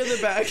take you to the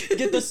back.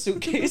 Get the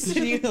suitcase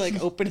and you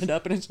like open it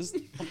up and it's just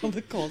all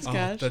the Kohl's Oh,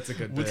 Cash. that's a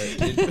good What's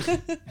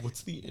bit.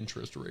 what's the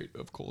interest rate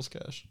of Cole's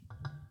Cash?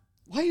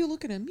 Why are you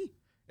looking at me?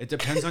 It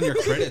depends on your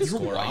credit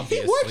score, white. He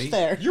works obviously.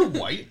 there. You're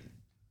white.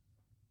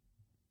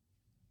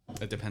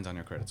 It depends on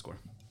your credit score.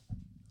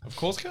 Of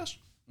Cole's Cash?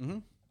 Mm-hmm.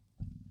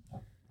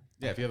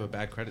 Yeah, if you have a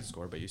bad credit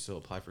score, but you still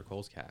apply for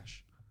Cole's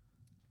Cash.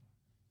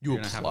 You You're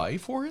gonna have apply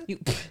for it? You,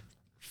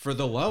 For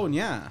the loan,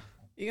 yeah.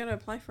 You gotta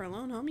apply for a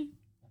loan, homie.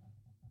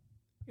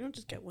 You don't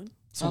just get one.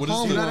 So A what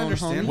home is Do you the not loan,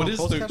 understand what how is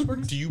Cole's Cash the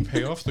works? do you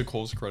pay off the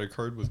Cole's credit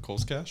card with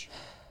Cole's Cash?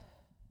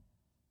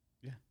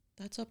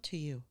 that's up to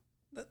you.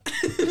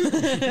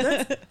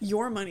 That's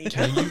your money.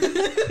 Can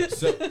you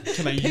So,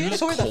 can I Pay it use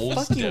for the Cole's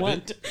fuck you debit?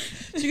 want.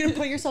 So you're gonna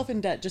put yourself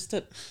in debt just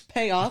to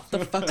pay off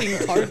the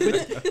fucking card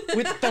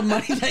with the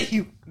money that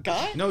you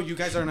got? no, you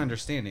guys aren't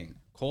understanding.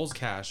 Cole's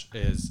Cash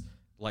is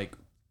like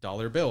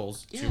dollar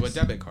bills to a Yes.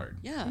 debit card.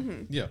 Yeah.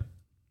 Yeah.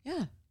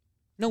 Yeah.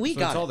 No, we So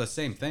got it's all it. the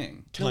same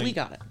thing. Can No, I, we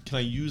got it. Can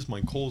I use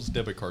my Cole's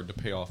debit card to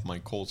pay off my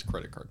Cole's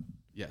credit card?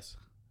 Yes.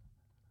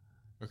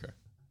 Okay.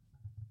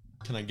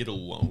 Can I get a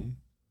loan?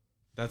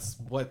 That's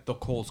what the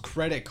Cole's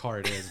credit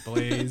card is,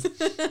 Blaze.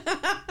 Oh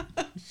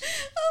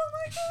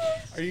my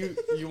gosh. Are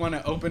you want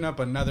to open up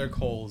another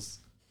Cole's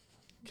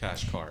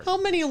cash card? How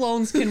many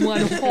loans can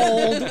one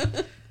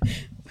hold?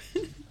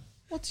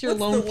 What's your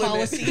loan the limit?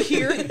 policy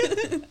here?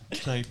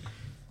 Can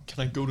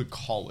I go to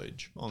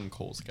college on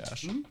Cole's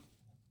Cash? Hmm?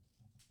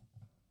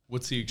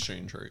 What's the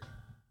exchange rate?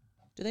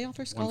 Do they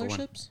offer 1 for 1.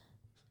 scholarships?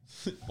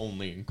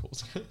 Only in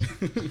Cole's Cash.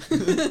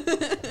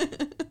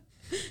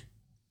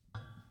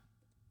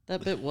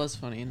 That bit was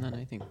funny, and then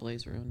I think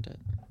Blaze ruined it.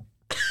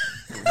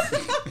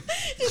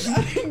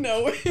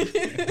 No.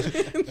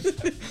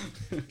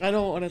 I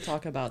don't want to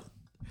talk about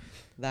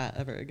that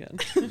ever again.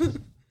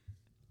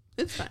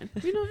 It's fine.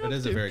 We don't have It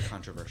is to. a very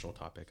controversial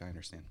topic. I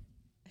understand.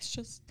 It's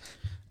just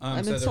I'm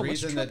in So the so much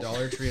reason that trouble.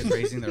 Dollar Tree is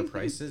raising their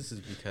prices is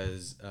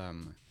because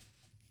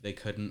they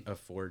couldn't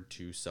afford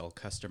to sell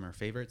customer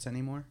favorites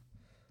anymore.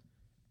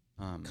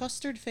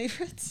 custard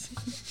favorites.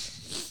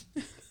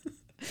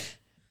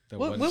 The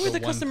What one- were the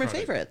one customer product.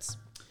 favorites?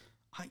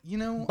 I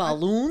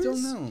Balloons?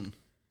 don't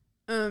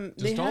know.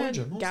 They Dollar had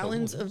General sell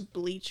gallons those? of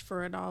bleach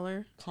for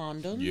 $1.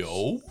 Condoms.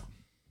 Yo.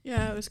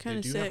 Yeah, it was kind They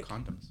of do sick.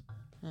 have condoms.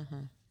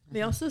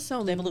 They also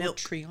sell They have a little milk.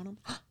 tree on them.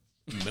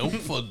 Milk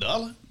for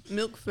 $1?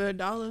 Milk for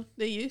 $1.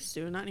 They used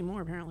to, not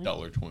anymore apparently.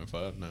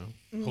 $1.25 now.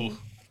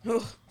 Mm-hmm.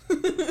 Oh,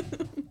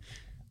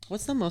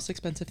 What's the most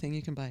expensive thing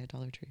you can buy at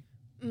Dollar Tree?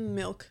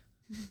 Milk.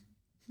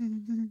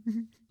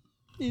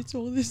 It's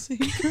all the same.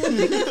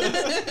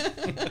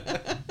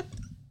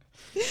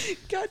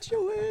 Got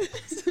your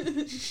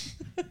ass.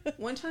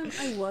 One time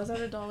I was at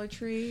a Dollar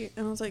Tree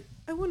and I was like,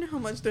 I wonder how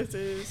much this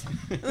is.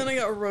 And then I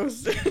got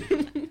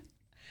roasted.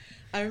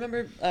 I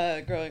remember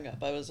growing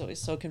up, I was always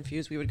so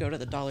confused. We would go to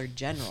the Dollar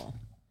General,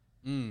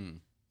 and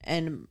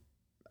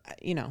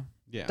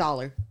Yeah.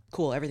 dollar,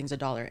 cool, everything's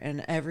 $1.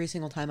 And every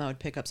single time I would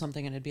pick up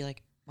something, and it'd be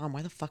like, Mom,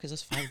 why the fuck is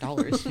this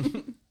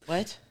 $5?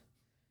 What?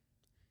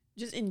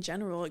 Just in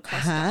general, it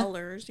costs Huh?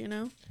 dollars, you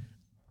know?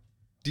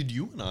 did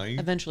you and I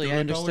Eventually, go I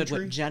to Dollar understood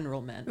Tree? what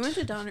general meant. We went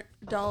to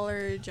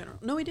Dollar General.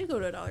 No, we did go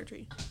to a Dollar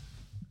Tree.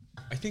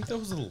 I think that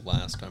was the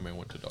last time I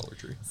went to Dollar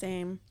Tree.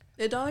 Same.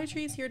 The Dollar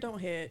Trees here don't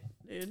hit,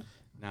 dude.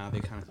 Now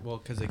they kind of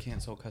because they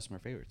can't sell customer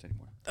favorites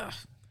anymore. Ugh.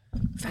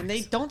 And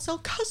they don't sell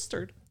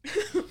custard.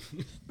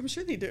 I'm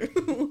sure they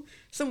do.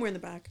 Somewhere in the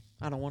back.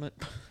 I don't want it.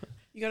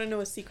 You gotta know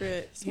a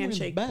secret Somewhere in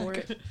the handshake for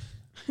back. it.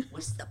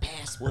 What's the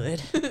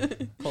password?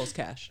 Cole's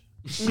Cash.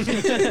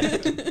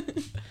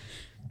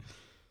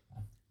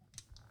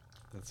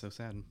 That's so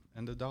sad.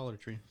 And a Dollar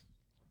Tree.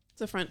 It's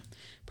the front.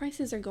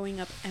 Prices are going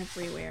up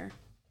everywhere.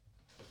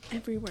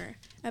 Everywhere.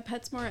 At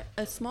PetSmart,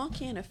 a small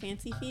can of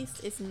Fancy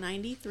Feast is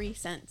 93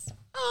 cents.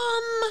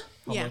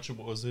 How Yeah. much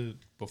was it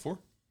before?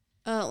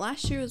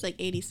 Last year was like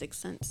 86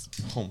 cents.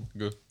 Oh,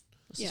 good.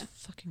 This Yeah. is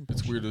fucking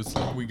It's bullshit. weird. It's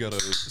like we got a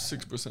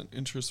 6%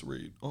 interest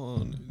rate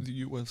on the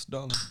U.S.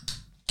 dollar.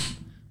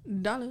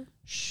 Dollar.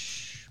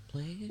 Shh,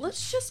 please.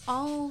 Let's just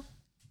all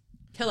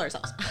kill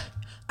ourselves.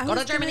 I Go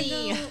to was gonna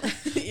Germany. go-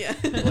 yeah.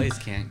 Blaze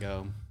can't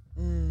go.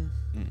 Mm,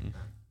 Mm-mm.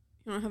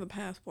 You don't have a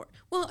passport.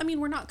 Well, I mean,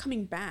 we're not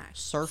coming back.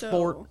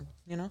 surfboard, so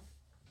you know?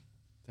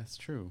 That's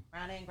true.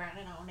 Grinding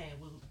on it.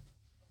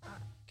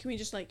 can we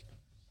just like?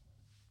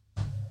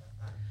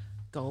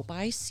 Go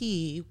by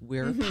sea.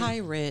 We're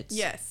pirates.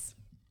 Yes.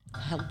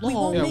 Hello.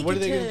 won't Yeah, make what it are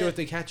they gonna to- do if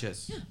they catch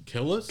us?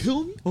 Kill us?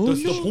 Kill me?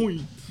 That's the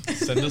point.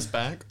 Send us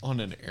back on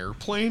an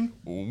airplane?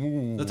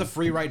 Ooh. That's a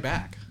free ride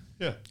back.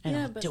 yeah. And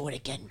Yeah, I'll but- do it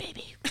again,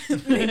 baby.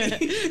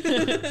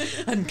 Maybe.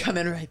 I'm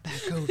coming right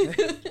back over.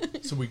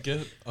 So we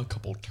get a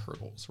couple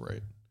turtles,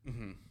 right?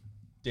 Mm-hmm.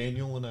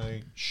 Daniel and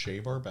I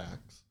shave our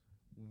backs,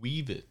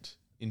 weave it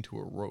into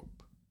a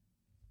rope,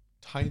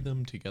 tie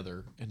them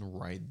together, and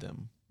ride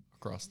them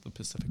across the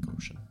Pacific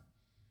Ocean.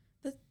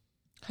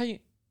 How you?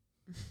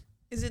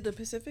 Is it the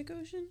Pacific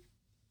Ocean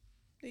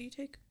that you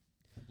take?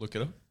 Look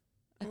it up.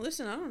 Well,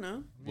 listen, I don't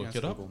know. Look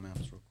it up. Google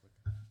Maps real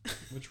quick.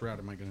 Which route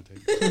am I gonna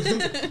take?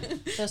 The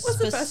What's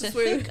the fastest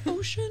way to Pacific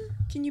Ocean?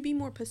 Can you be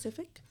more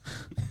Pacific?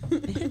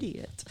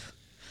 Idiot.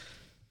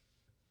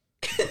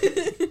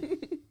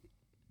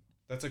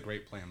 That's a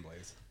great plan,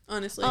 Blaze.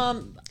 Honestly,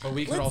 But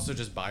we could Let's- also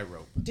just buy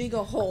rope dig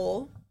a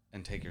hole.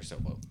 and take your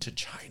sailboat. To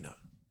China.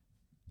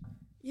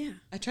 Yeah.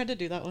 I tried to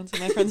do that once in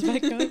my friend's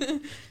backyard.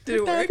 Did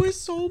it Dad work? was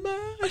so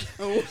mad.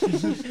 Oh,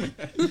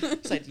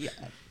 It's like, yeah,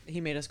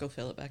 he made us go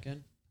fill it back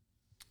in.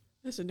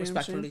 that's a damn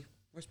Respectfully.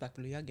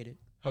 Respectfully, I get it.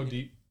 How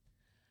deep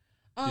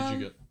did you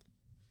get?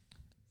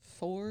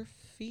 4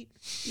 feet.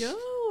 Yo,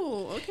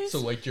 okay. So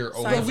like your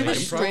own Side we were height?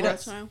 straight up.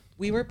 Style.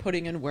 We were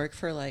putting in work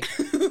for like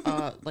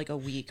a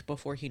week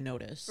before he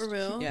noticed. For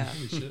real? Yeah.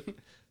 Holy shit.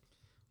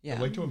 Yeah.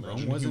 I like to Rome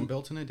imagine wasn't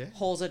built in a day.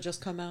 Holes that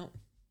just come out.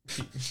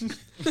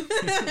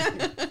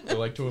 I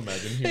like to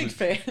imagine he Big was,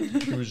 fan.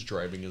 he was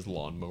driving his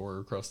lawnmower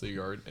across the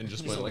yard and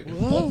just went like,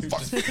 Whoa. oh,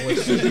 fuck.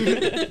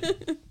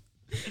 Flipped.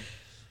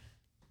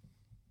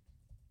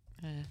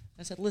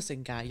 I said,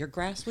 listen, guy, your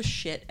grass was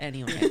shit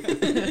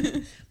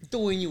anyway.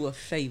 Doing you a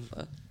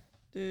favor.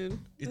 Dude, that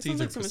It's sounds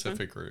either like so much fun.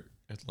 Pacific or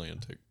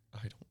Atlantic.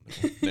 I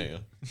don't know. Naya.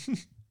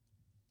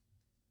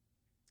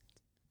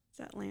 It's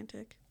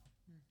Atlantic.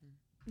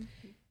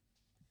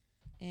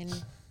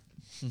 And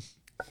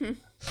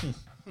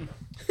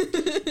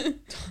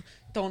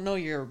don't know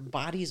your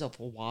bodies of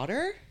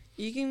water?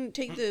 You can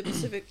take the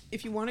Pacific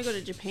if you want to go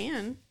to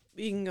Japan.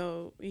 You can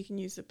go. You can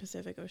use the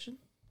Pacific Ocean.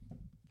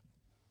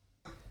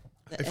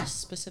 The S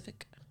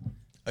specific?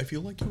 I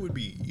feel like it would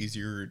be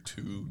easier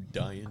to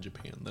die in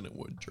Japan than it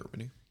would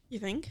Germany. You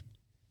think?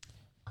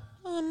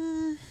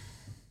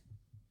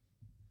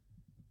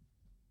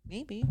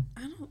 Maybe.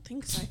 I don't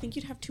think so. I think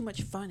you'd have too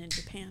much fun in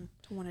Japan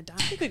to want to die.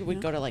 I think we you would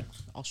know? go to like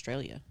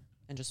Australia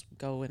and just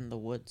go in the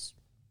woods,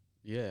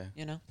 Yeah.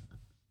 you know?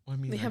 Well, I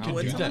mean, They I have could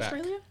woods do in that.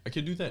 Australia. I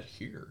could do that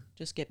here.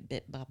 Just get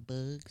bit by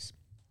bugs.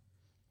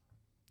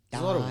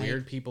 There's a lot of Die.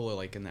 weird people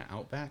like in the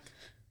outback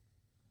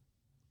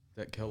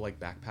that kill like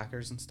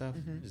backpackers and stuff.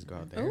 Just go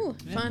out there. Oh,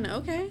 fun.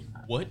 Okay.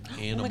 What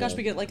animal? Oh my gosh,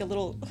 we get like a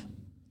little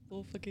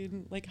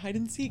fucking like hide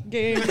and seek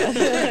game like,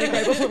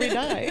 right before we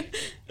die.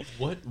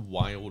 What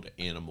wild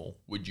animal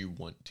would you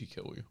want to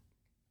kill you?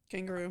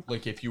 Kangaroo.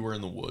 Like if you were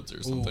in the woods or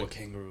Ooh, something. a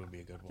kangaroo would be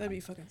a good one. That'd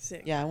be fucking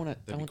sick. Yeah, I want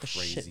That'd be the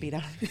shit crazy. beat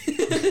out.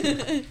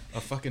 A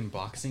fucking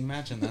boxing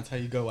match, and that's how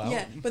you go out.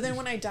 Yeah, but then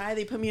when I die,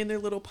 they put me in their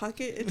little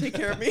pocket and take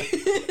care of me.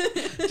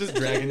 Just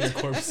dragging your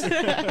corpse.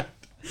 I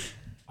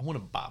want a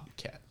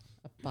bobcat.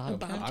 A bobcat.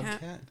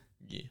 Bobcat.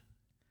 Yeah.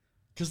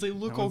 Because they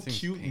look That one all seems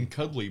cute and pink.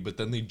 cuddly, but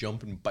then they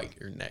jump and bite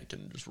your neck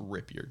and just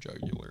rip your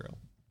jugular out.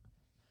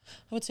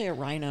 I would say a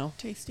rhino.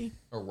 Tasty.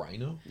 A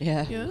rhino?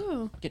 Yeah.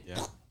 Yo. Get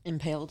Yeah.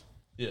 impaled.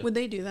 Yeah. Would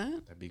they do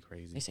that? That'd be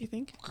crazy. They say You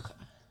think?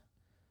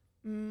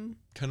 Mm.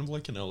 Kind of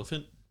like an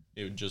elephant.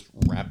 It would just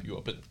wrap you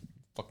up and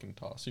fucking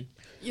toss you.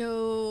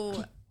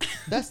 Yo.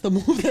 that's the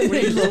move that What are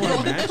you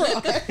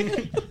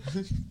made doing,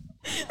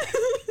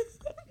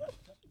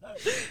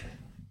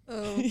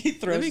 Oh, He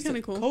throws that'd be kind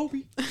of cool.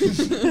 Kobe.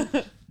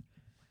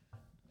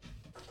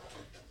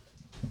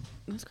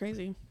 That's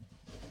crazy.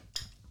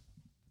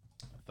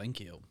 Thank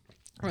you.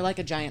 Or like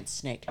a giant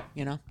snake,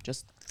 you know?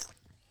 Just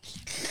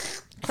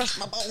crush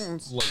my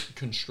bones. Like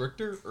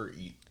constrictor or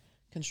eat?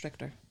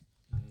 Constrictor.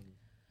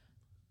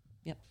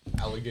 Yep.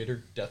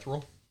 Alligator death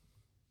roll?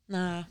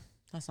 Nah,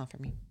 that's not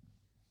for me.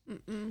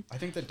 I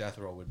think the death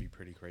roll would be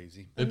pretty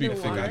crazy. That'd be If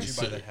they Underwater? got you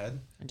by the sick. head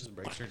And and just just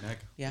breaks your neck.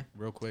 Yeah.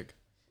 Real quick.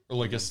 Or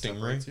like a And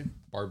separates stingray? you.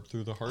 Barbed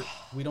through the heart?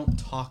 We don't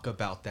talk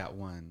about that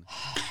one.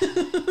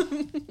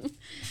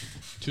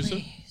 Too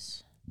soon?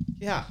 Please.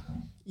 Yeah.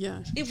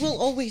 Yeah. It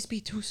will always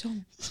be too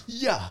soon.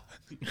 Yeah.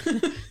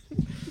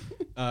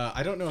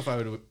 I don't know if I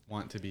would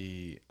want to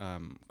be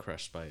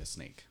crushed by a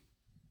snake.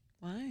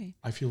 Why?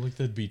 I feel like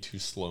that'd be too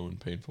slow and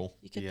painful.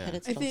 You could Yeah. pet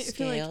its I little think- I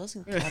feel like- scales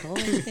and cuddle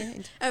with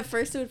it. At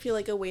first, it would feel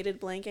like a weighted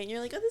blanket, and you're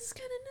like, "Oh, this is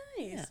kind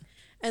of nice."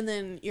 Yeah. and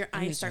then your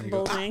eyes need start to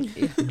go, bulging.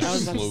 Yeah, I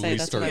was about to Slowly say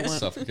that's what I start want.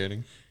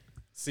 suffocating.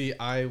 See,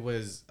 I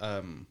was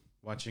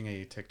watching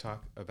a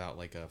TikTok about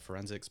like a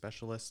forensic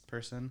specialist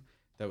person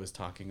that was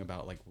talking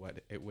about like what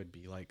it would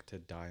be like to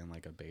die in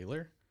like a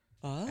baler.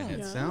 Oh, And it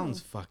Yeah. sounds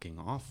fucking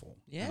awful.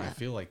 And I Yeah.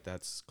 feel like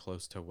that's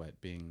close to what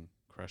being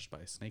crushed by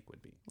a snake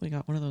would be. we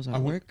got one of those I at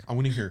want, work. I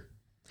want to hear.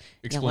 You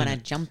Explain want to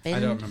it. jump in? I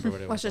don't remember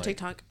what it Watch was the like,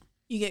 TikTok.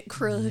 You get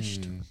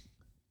crushed.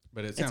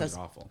 but it It sounds says-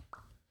 awful.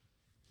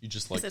 You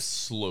just like this-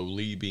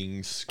 slowly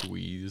being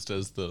squeezed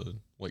as the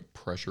like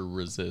pressure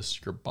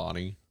resists your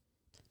body.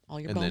 All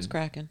your and bones then-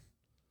 cracking.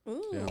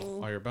 Ooh. Yeah.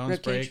 All your bones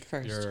Rib cage break,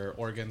 first. your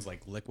organs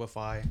like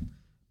liquefy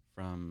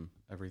from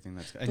everything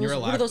that's and Those- you're what are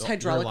alive. those you're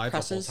hydraulic alive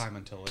presses? the whole time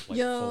until it like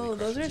Yo, fully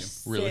those are crushes you.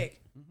 sick. Really?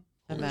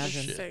 Those are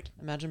Imagine, sick.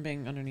 imagine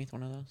being underneath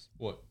one of those.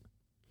 What?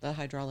 The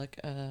hydraulic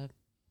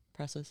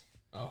presses.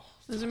 Oh,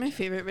 Those are my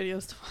favorite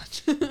videos to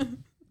watch.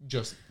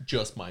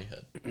 just my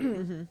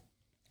head.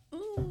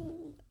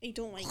 Ooh, I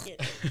don't like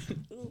it.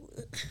 Ooh.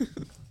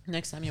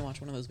 Next time you watch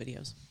one of those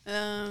videos,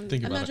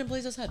 Think about imagine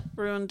Blaze's head.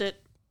 Ruined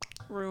it.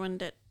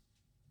 Ruined it.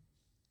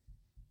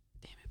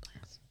 Damn it,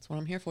 Blaze. That's what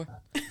I'm here for.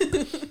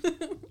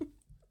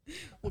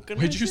 What it. can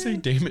Why'd I you say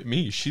 "damn it,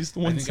 me"? She's the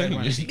one think I'd saying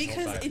wanna it. be-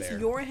 Because By a it's bear.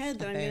 your head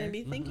that I'm Bear. going to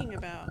be thinking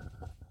about.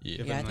 Yeah.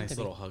 Give Yeah, I it a think nice that'd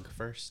be- little hug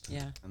first.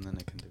 Yeah, And then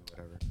it can do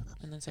whatever.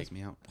 and then says, Take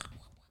me out.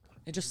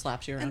 it just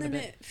slaps you around And a then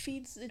bit. it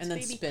feeds its And then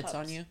baby spits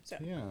on cubs. you. So,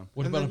 Yeah.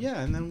 What and about then,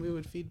 and then we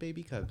would feed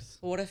baby cubs.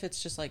 But what if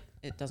it's just like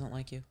it doesn't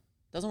like you?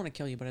 Doesn't want to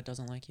kill you, but it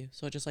doesn't like you.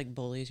 So it just like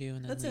bullies you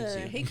and then that's leaves a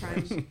you. hate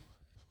crime.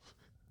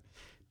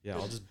 Yeah,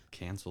 I'll just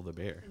cancel the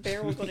bear.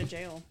 Bear will go to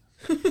jail.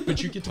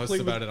 But you get to Post play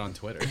about with it on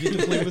Twitter. you get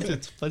to play with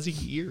its fuzzy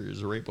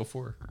ears right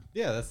before.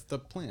 Yeah, that's the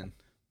plan.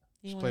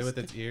 He Just play wants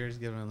with to- its ears,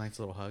 give it a nice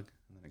little hug,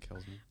 and then it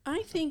kills me.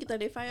 I think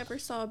that if I ever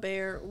saw a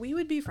bear, we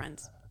would be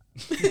friends.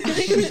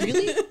 I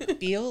really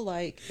feel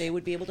like they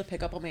would be able to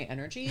pick up on my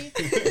energy,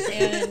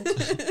 and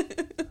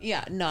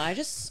yeah, no, I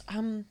just I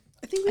think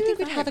I think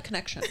we'd have a vibe.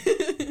 connection.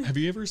 Have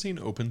you ever seen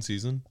Open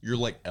Season? You're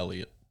like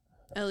Elliot.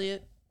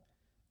 Elliot.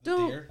 The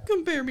Don't deer?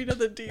 compare me to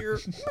the deer.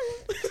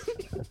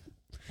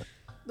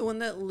 The one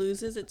that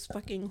loses its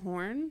fucking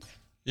horn.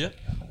 Yeah.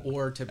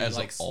 Or to be As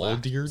like all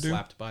slapped, deer do?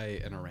 slapped by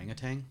an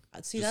orangutan.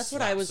 See, Just that's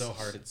what I slapped was. so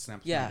hard it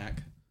snapped Yeah. my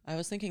neck. I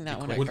was thinking that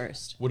one quick. at What,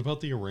 first. what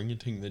about the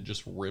orangutan that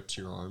just rips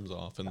your arms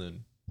off and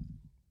then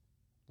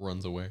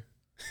runs away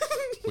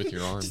with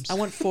your arms? I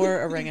want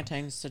 4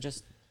 orangutans to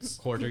just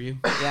Quarter you.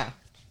 yeah.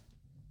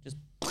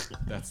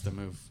 That's the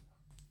move.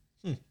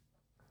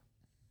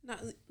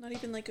 Not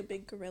even like a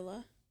big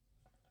gorilla.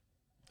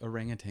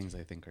 Orangutans,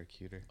 I think, are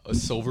cuter. A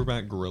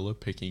silverback gorilla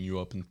picking you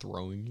up and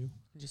throwing you.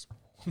 Just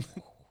It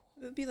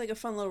would be like a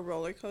fun little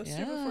roller coaster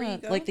before yeah,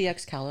 you go. like the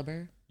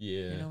Excalibur.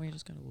 Yeah. You know, where you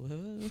just gotta whoa.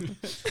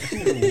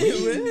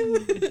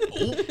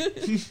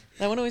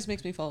 That one always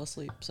makes me fall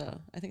asleep. So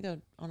I think that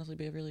would honestly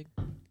be a really.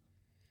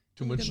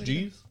 Too much Good way to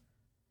go. G's?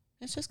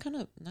 It's just kind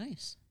of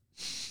nice.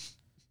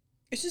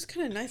 It's just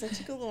kind of nice. I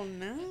took a little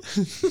nap.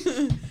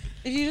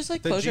 If you just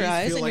like The close your G's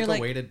eyes feel and like you're a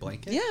like, weighted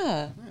blanket.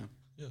 yeah,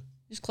 Yeah.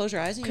 just close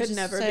your eyes and you Could just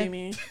never say, be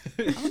me.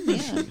 Oh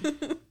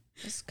man,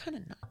 it's kind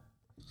of nice.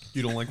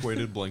 You don't like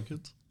weighted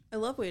blankets? I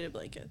love weighted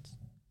blankets.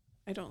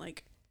 I don't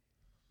like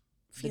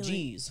The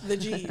G's. The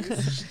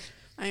G's.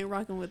 I ain't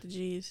rocking with the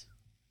G's.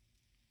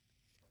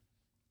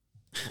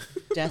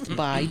 Death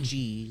by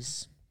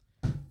G's.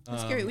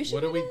 That's scary. We should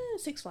what go are we? to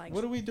Six Flags.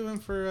 What are we doing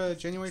for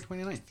January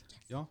 29th,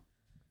 y'all?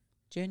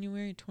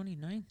 January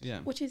 29th. Yeah.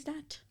 Which is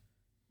that?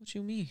 What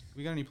you mean?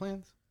 We got any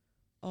plans?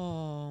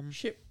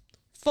 Ship.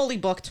 Fully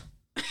booked.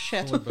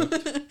 Shit. Fully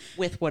booked?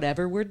 With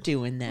whatever we're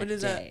doing that What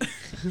is day.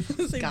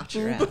 that? Say Got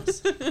your boob.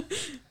 ass.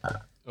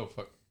 Oh,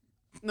 fuck.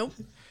 Nope.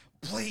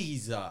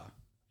 Please, get a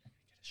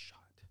shot.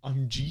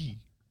 I'm G.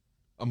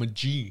 I'm a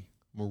G.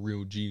 I'm a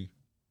real G.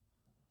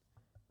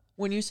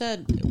 When you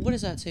said, what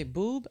does that say,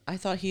 boob? I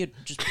thought he had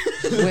just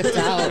whipped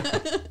out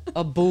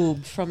a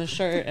boob from his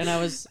shirt, and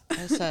I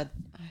said,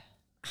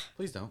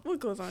 Please don't. What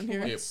goes on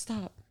here? Yep.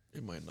 stop.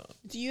 It might not.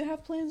 Do you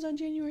have plans on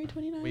January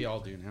 29th? We all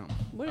do now.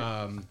 What?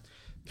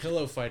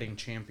 Pillow Fighting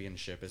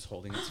Championship is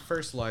holding its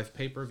first live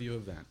pay-per-view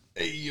event.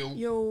 Hey, yo.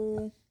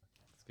 Yo,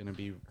 It's going to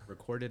be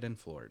recorded in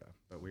Florida,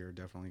 but we are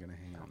definitely going to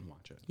hang out and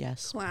watch it.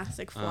 Yes.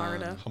 classic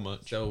Florida. How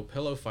much? So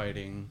Pillow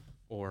Fighting,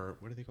 or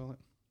what do they call it?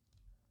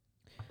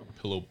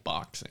 Pillow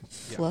boxing.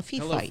 Yeah, Fluffy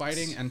Pillow fights.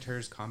 Fighting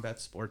enters Combat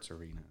Sports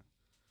Arena,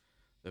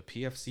 the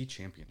PFC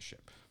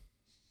Championship.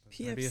 That's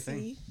gonna be a thing.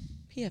 PFC.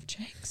 PF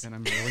Chang's. And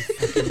I'm really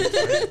fucking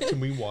excited. Can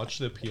we watch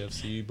the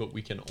PFC, but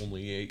we can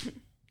only eat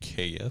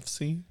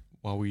KFC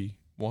while we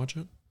watch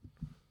it?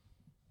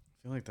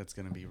 I feel like that's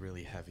going to be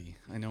really heavy.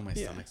 I know my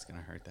Yeah. stomach's going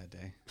to hurt that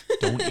day.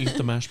 Don't eat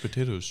the mashed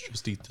potatoes.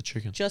 Just eat the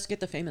chicken. Just get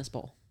the famous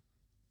bowl.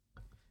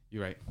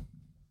 You're right.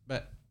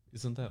 But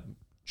Isn't that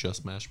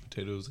just mashed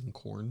potatoes and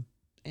corn?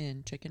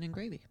 And chicken and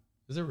gravy.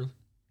 Is it really?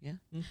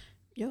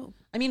 Yo,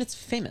 I mean, it's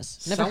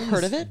famous. Never Sounds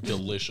heard of it.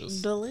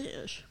 Delicious.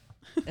 delish.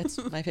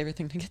 It's my favorite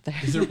thing to get there.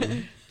 Is it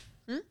really?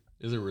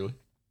 Is it really?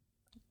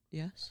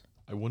 Yes.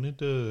 I wanted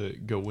to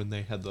go when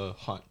they had the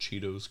hot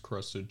Cheetos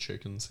crusted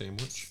chicken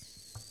sandwich.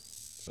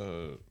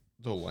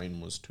 the line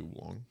was too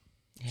long,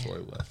 so I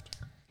left.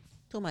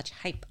 Too much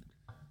hype.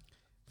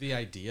 The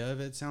idea of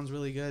it sounds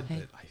really good, Hey.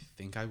 but I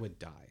think I would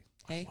die.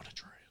 Hey, I want to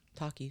try it.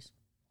 Takis.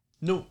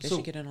 No, They so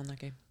should get in on that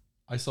game.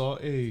 I saw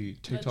a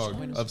TikTok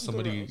sounds of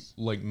somebody gross.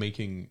 like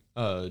making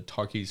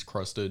Takis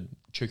crusted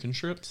chicken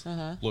strips.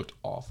 Uh-huh. Looked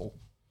awful.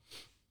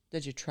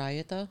 Did you try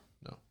it though?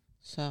 No.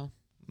 So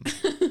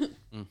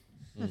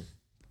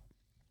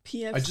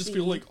PFC. I just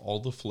feel like all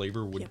the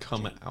flavor would PFC.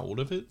 come out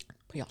of it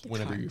yeah.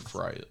 whenever you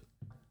fry it.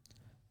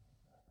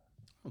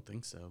 I don't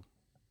think so.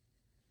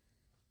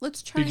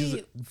 Let's try.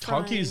 Because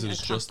frying Takis a is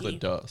just the Taki.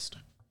 dust.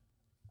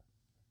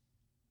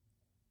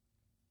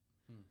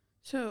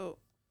 So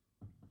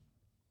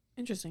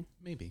interesting.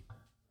 Maybe.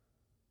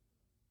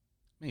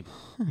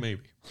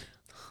 Maybe.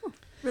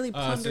 Really So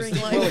pondering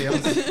Steve life.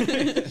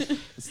 Williams,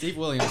 Steve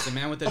Williams, the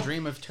man with the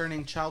dream of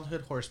turning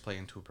childhood horseplay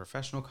into a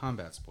professional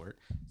combat sport,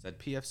 said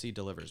PFC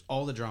delivers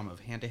all the drama of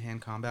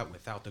hand-to-hand combat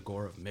without the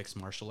gore of mixed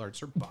martial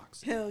arts or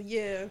boxing. Hell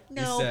yeah.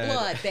 No said-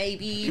 blood,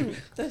 baby.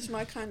 That's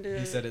my kind of.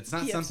 He said it's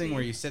not something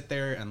where you sit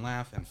there and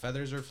laugh and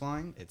feathers are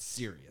flying. It's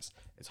serious.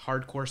 It's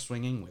hardcore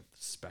swinging with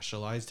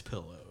specialized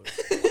pillows.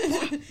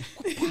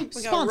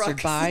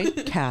 Sponsored by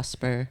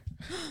Casper.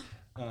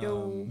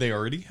 Yo. They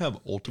already have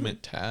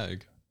Ultimate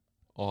Tag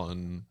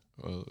on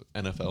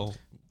NFL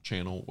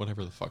channel,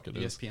 whatever the fuck it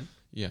is. ESPN?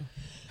 Yeah.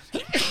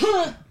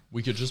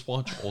 We could just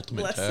watch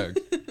Ultimate Bless. Tag.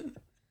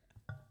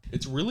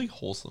 It's really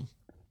wholesome.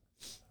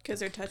 Because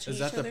they're touching Is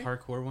each that the other.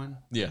 parkour one?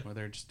 Yeah. Where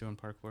they're just doing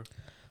parkour?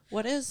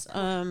 What is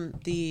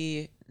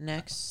the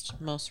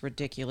next most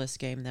ridiculous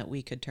game that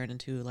we could turn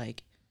into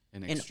like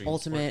An an extreme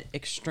ultimate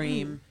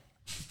extreme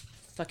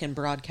fucking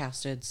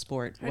broadcasted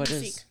sport? Hide What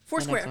and is seek. the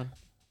Foursquare. next one?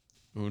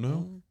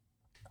 Uno?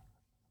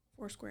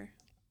 Foursquare.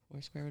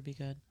 Foursquare would be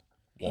good.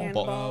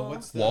 Handball. Wobble?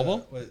 What's the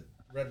Wobble?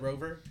 Red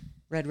Rover?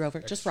 Red Rover,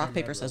 just Extreme rock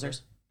paper Red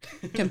scissors.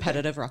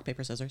 Competitive rock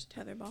paper scissors.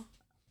 Tetherball.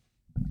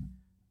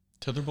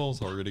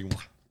 Tetherball's already one.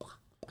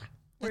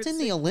 That's in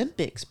the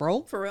Olympics,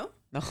 bro. For real?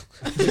 No.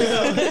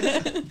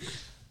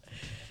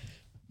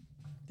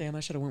 Damn, I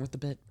should have went with the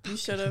bit. You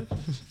should have.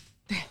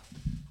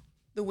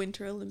 The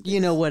Winter Olympics. You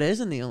know what is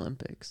in the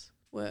Olympics?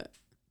 What?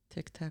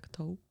 Tic tac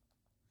toe.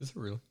 Is it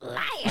really?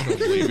 I don't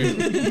believe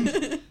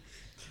you.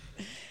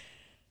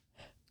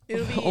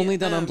 It'll be Only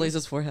done on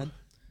Blaze's forehead.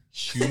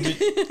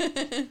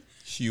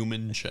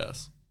 Human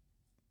chess.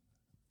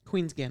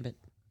 Queen's Gambit.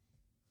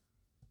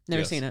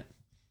 Never Yes. seen it.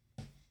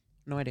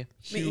 No idea.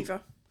 Me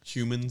either.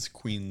 Humans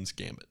Queen's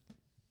Gambit.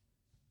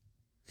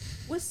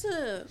 What's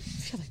the I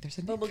feel like there's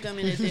a bubble gum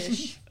in a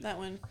dish? That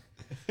one.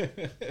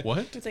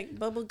 What? It's like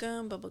bubble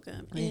gum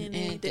in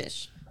a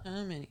dish.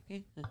 How many?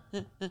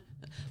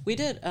 We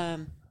did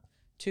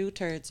 2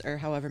 turds or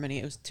however many.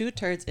 It was 2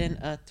 turds in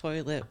a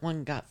toilet.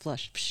 One got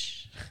flushed.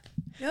 Psh.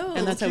 Yo.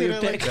 And that's how we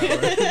would pick.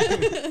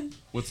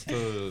 What's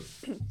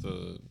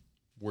the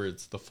where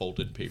it's the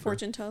folded paper?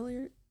 Fortune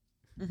teller.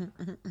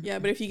 Yeah,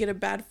 but if you get a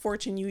bad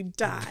fortune, you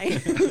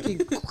die.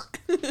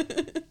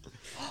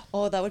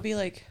 Oh, that would be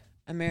like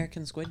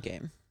American Squid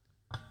Game.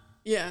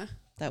 Yeah.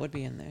 That would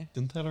be in there.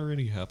 Didn't that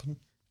already happen?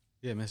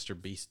 Yeah, Mr.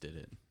 Beast did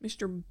it.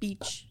 Mr.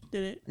 Beach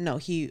did it. No,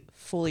 he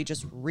fully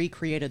just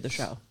recreated the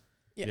show.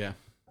 Yeah. Yeah.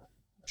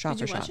 Shot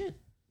Did for you watch shot. it?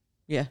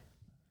 Yeah.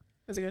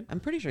 Was it good? I'm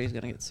pretty sure he's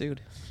going to get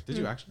sued. Did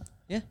you actually?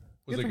 Yeah.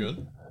 Was it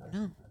good?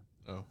 No.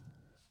 Oh.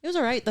 It was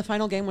all right. The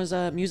final game was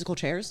musical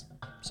chairs.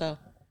 So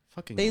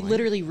Fucking they lying.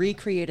 literally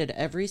recreated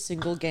every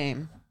single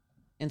game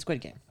in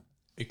Squid Game,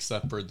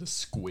 Except for the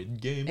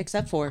Squid Game.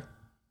 except for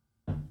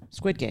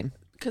Squid Game.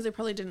 Because they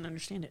probably didn't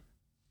understand it.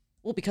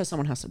 Well, because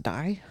someone has to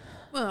die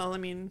Well, I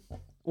mean,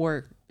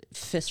 or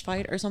fist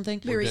fight or something.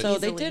 Very So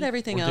they easily. did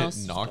everything or else.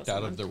 get knocked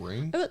out of the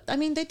ring. I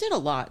mean, they did a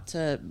lot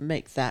to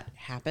make that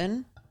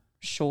happen,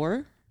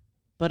 sure.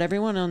 But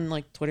everyone on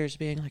like Twitter's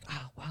being like,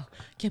 "Oh wow,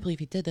 can't believe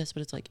he did this."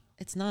 But it's like,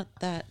 it's not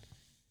that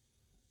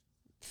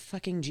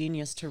fucking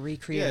genius to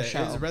recreate Yeah, a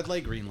show. it's red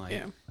light, green light.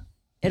 yeah.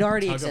 It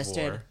already Tug of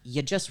existed. war.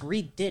 You just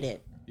redid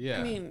it. Yeah.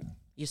 I mean,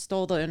 You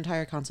stole the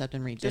entire concept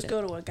and redid just it.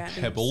 go to a goddamn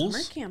Pebbles?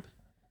 summer camp.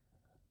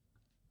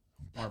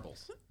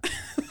 marbles.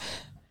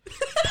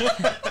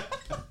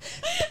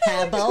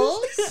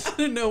 Pebbles. Out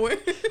of nowhere.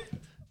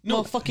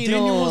 No, fucking,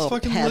 Daniel was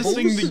fucking Pebbles?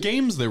 listing the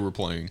games they were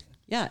playing.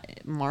 Yeah,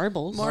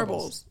 marbles.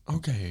 Marbles.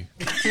 Okay.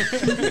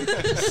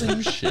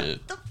 Same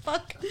shit. The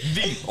fuck.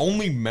 The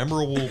only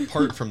memorable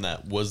part from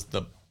that was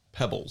the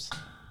pebbles.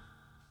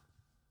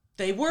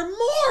 They were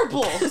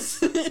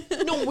marbles.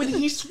 No, when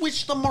he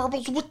switched the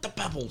marbles with the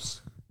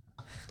pebbles.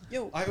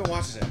 Yo. I haven't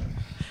watched it.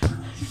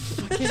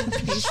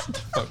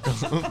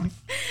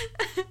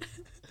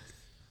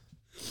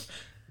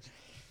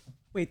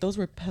 Wait, those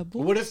were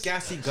pebbles? What if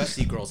Gassy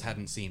Gussy girls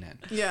hadn't seen it?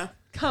 Yeah.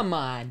 Come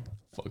on.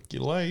 Fuck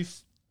your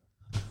life.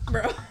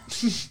 Bro.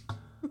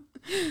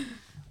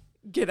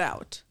 Get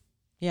out.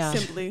 Yeah.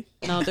 Simply.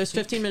 No, there's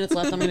 15 minutes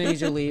left. I'm gonna need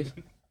you to leave.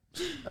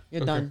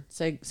 You're Okay. done.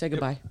 Say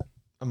goodbye.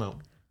 I'm out.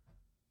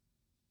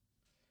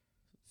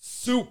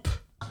 Soup.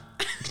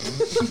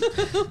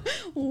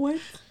 What?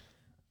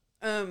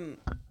 Mm.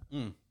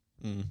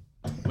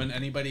 When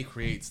anybody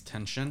creates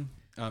tension,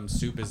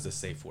 Soup is the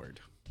safe word.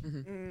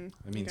 Mm,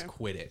 It means okay.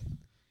 quit it.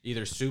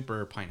 Either soup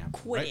or pineapple.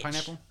 Right? Quidditch.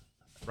 Pineapple?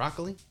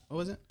 Broccoli? What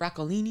was it?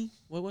 Broccolini.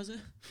 What was it?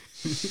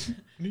 What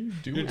are you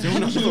doing? You're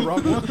doing all the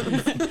wrong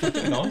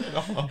one.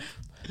 No.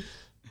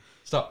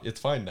 Stop.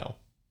 It's fine now.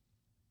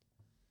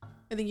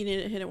 I think you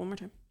need to hit it one more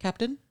time.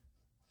 Captain?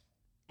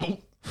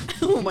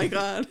 Oh my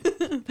god.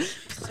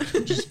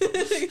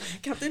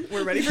 Captain,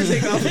 we're ready for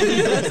takeoff.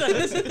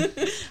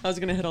 I was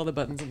going to hit all the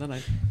buttons and then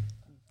I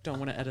don't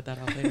want to edit that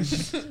out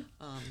later.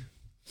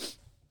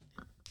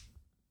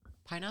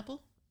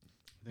 Pineapple?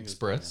 I think it was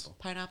Express?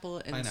 Pineapple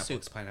and Pineapple. soup.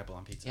 It's pineapple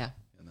on pizza. Yeah.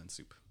 And then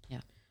soup.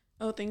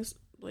 Oh, things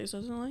Blaze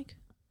doesn't like?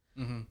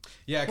 Mm-hmm.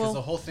 Yeah, because Well-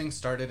 the whole thing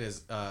started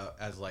as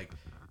like,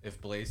 if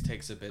Blaze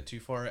takes a bit too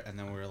far, and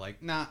then we were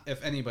like, nah,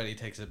 if anybody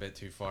takes a bit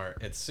too far,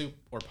 it's soup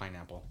or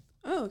pineapple.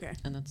 Oh, okay.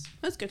 And that's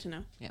That's good to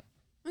know. Yeah.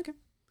 Okay.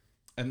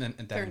 And then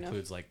and that Fair enough.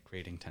 includes like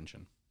creating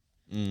tension.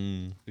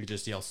 Mm. You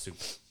just yell soup.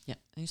 yeah.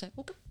 And you say,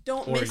 okay,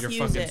 Don't Or misuse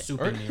you're fucking it.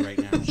 souping me right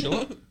now. Chill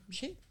out.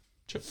 shit,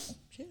 Chill.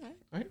 shit, all right.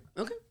 All right.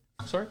 Okay.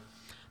 Sorry.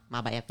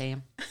 My bad,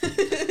 fam.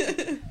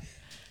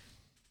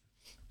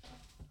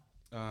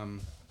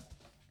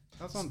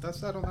 That's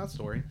that on that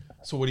story.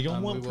 So what do y'all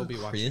We want will for be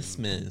watching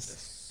Christmas?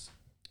 this.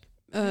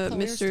 Thought we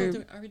were still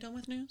Mr. are we done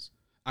with news?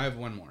 I have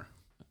one more.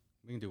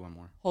 We can do one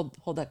more.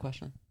 Hold that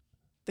question.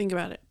 Think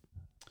about it.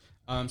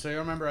 So you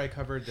remember I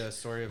covered the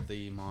story of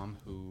the mom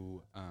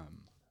who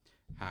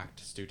hacked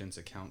students'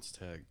 accounts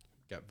to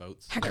get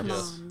votes. Hacker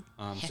Yes.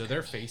 mom. So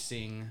they're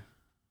facing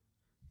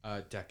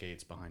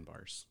decades behind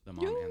bars, the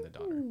mom and the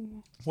daughter,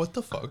 Ooh. What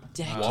the fuck?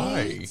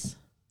 Why? Decades?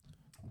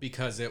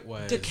 because it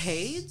was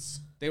Decades?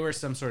 They were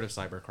some sort of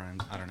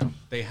cybercrime. I don't know.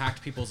 They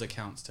hacked people's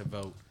accounts to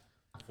vote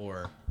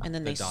for. And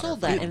then the they daughter sold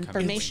for that homecoming.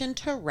 information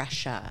to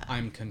Russia.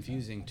 I'm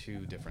confusing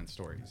two different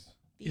stories.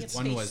 Via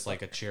One was Facebook.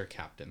 like a cheer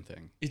captain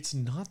thing. It's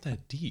not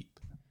that deep.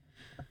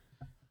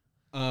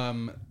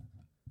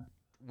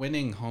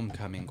 Winning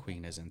homecoming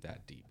queen isn't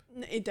that deep.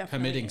 It definitely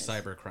Committing is.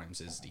 cyber crimes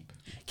is deep.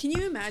 Can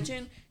you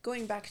imagine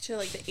going back to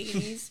like the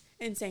 80s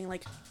and saying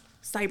like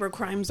cyber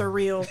crimes are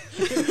real?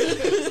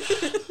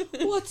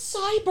 What's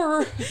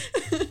cyber?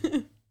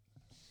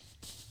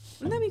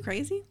 Wouldn't that be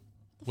crazy?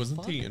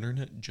 Wasn't the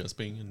internet just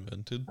being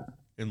invented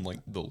in like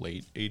the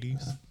late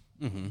 80s?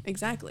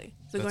 Exactly.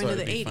 So That's going why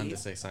to it'd the be fun to 80s,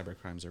 say cyber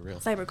crimes are real.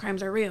 cyber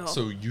crimes are real.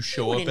 So you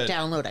show up Wouldn't at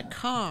download a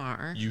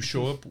car.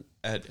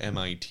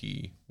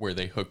 MIT where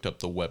they hooked up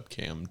the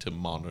webcam to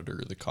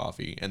monitor the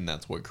coffee, and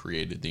that's what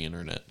created the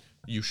internet.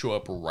 You show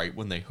up right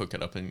when they hook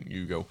it up, and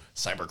you go,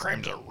 "Cyber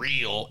crimes are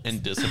real,"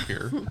 and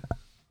disappear.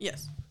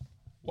 yes,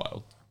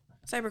 Wild.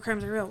 cyber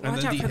crimes are real. And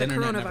Watch then out the for the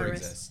internet never coronavirus.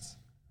 exists.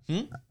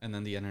 Hmm? And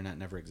then the internet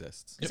never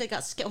exists. Because they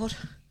got skilled.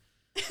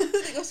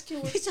 They got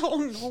skilled. They said, oh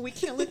no, we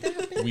can't let that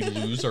happen. We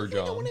lose our We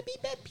don't job. want to be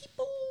bad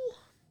people.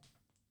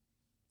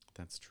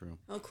 That's true.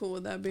 How cool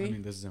would that I be?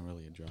 mean, this isn't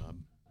really a job.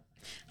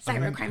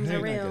 Cyber crimes Hey, are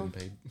not real.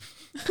 getting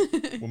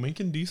paid. We're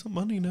making decent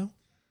money now.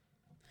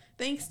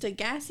 Thanks to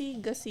Gassy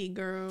Gussie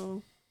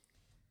Girl.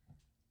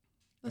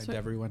 That's And what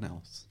everyone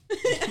else.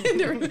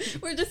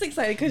 we're just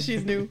excited because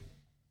she's new.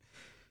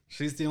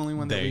 She's the only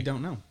one that They. we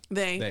don't know.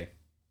 They. They.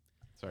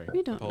 Sorry.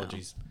 We don't know.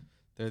 Apologies.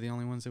 They're the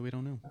only ones that we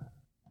don't know.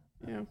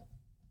 Yeah.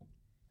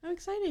 How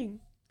exciting.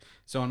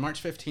 So on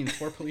March 15th,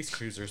 4 police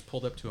cruisers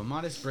pulled up to a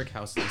modest brick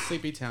house in the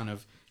sleepy town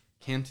of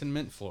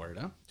Cantonment,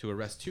 Florida, to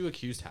arrest 2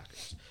 accused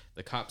hackers.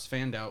 The cops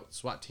fanned out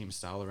SWAT team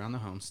style around the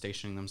home,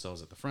 stationing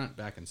themselves at the front,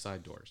 back, and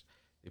side doors.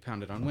 They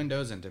pounded on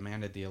windows and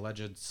demanded the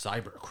alleged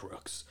cyber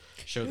crooks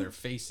show their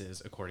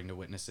faces, according to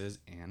witnesses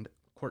and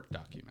court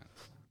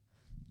documents.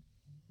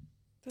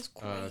 That's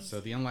crazy. So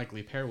the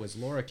unlikely pair was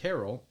Laura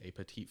Carroll, a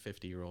petite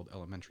 50-year-old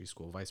elementary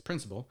school vice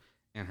principal,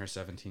 and her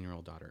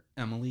 17-year-old daughter,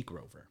 Emily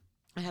Grover.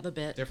 I have a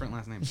bit. Different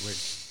last names.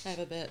 Weird. I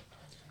have a bit.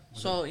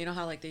 So you know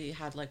how like they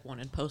had like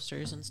wanted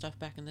posters and stuff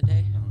back in the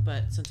day,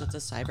 but since it's a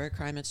cyber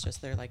crime, it's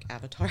just their like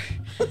avatar.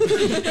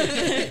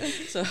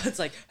 So it's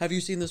like, have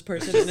you seen this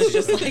person? And it's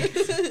just like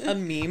a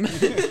meme.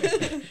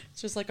 It's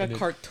just like a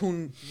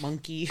cartoon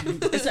monkey.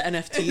 It's an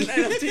NFT.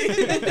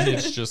 And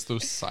it's just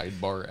those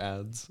sidebar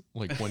ads,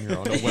 like when you're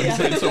on a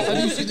website. So,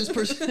 Have you seen this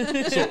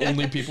person? so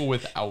only people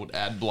without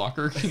ad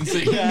blocker can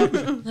see.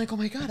 Like, oh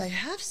my god, I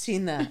have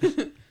seen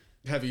that.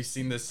 Have you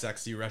seen this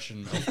sexy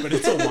Russian milk? But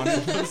it's a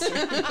wanted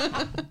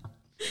poster.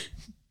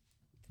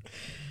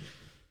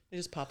 They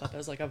just pop up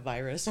as like a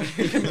virus on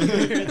your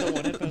computer, the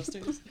wanted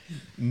posters.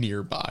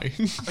 Nearby.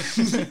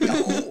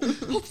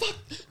 Oh fuck!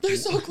 They're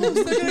so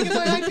close. They're gonna get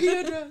my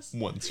IP address.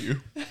 Once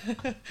you.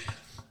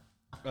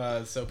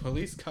 So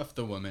police cuffed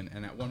the woman,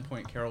 and at one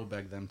point, Carol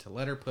begged them to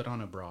let her put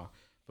on a bra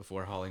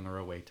before hauling her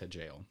away to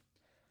jail.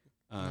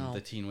 Wow.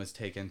 The teen was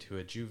taken to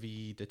a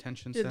juvie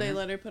detention Did center. they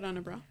let her put on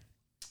a bra?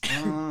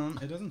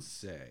 It doesn't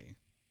say.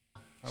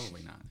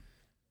 Probably not.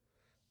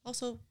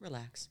 Also,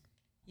 relax.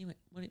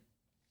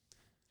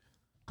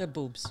 They're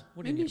boobs.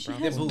 What do Maybe you she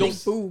mean, has bro? big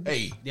boobs. boobs.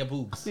 Hey, Yeah,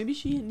 boobs. Maybe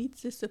she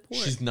needs the support.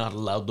 she's not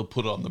allowed to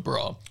put on the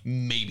bra.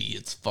 Maybe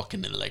it's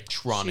fucking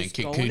electronic. She's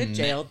It going can to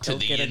jail. connect to Don't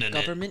the get a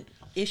internet. government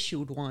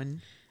issued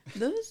one.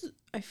 Those,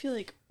 I feel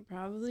like,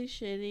 probably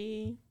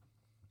shitty.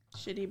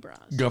 Shitty bras.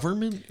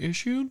 Government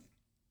issued?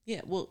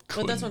 Yeah, well,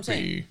 but that's what I'm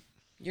saying. Be.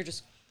 You're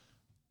just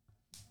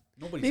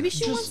Nobody's Maybe she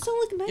Just- wants to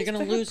look nice. You're gonna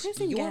for her lose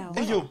prison your gal.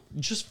 bra. Hey, yo,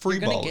 just free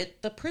you're gonna ball.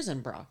 get the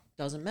prison bra.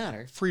 Doesn't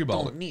matter. Free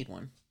ball. Don't need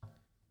one.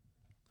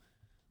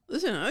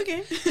 Listen,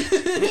 okay.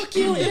 Fuck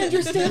you and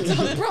your stance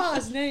on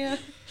bras, Naya.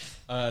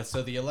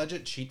 So the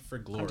alleged cheat for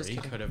just glory kidding.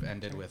 could have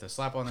ended with a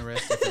slap on the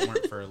wrist if it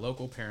weren't for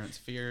local parents'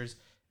 fears,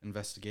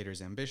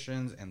 investigators'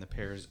 ambitions, and the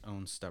pair's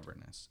own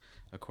stubbornness,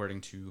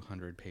 according to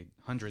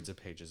hundreds of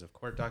pages of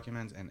court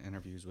documents and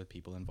interviews with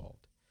people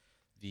involved.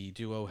 The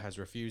duo has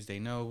refused a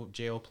no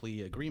jail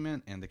plea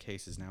agreement, and the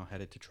case is now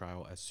headed to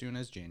trial as soon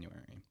as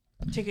January.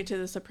 Take it to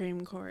the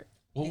Supreme Court.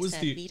 What was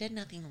the we did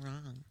nothing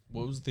wrong.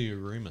 What was the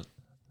agreement?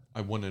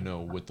 I want to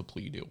know what the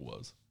plea deal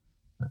was.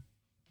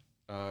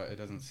 It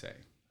doesn't say.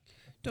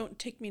 Don't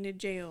take me to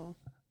jail.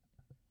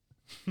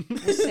 We'll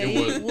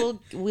say was-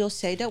 we'll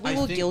say that we I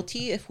were think-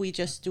 guilty if we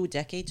just do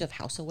decades of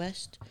house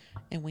arrest,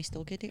 and we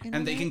still get the internet.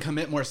 And they can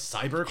commit more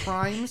cyber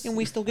crimes? and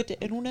we still get the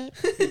internet.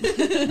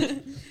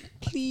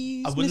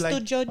 Please, I would Mr.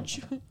 like-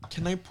 Judge.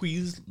 Can I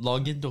please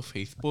log into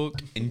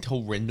Facebook and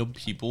tell random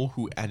people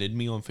who added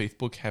me on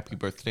Facebook happy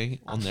birthday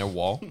on their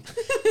wall?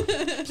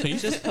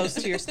 Please? Just post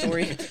to your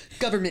story.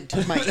 Government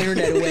took my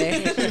internet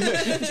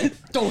away.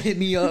 Don't hit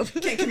me up.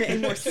 Can't commit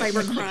any more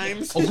cyber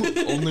crimes.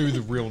 Only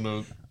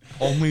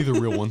the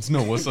real ones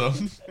know what's up.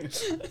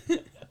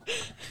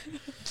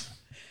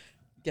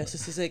 Guess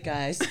this is it,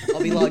 guys.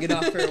 I'll be logging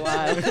off for a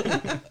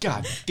while.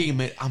 God damn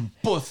it, I'm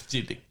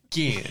busted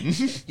again.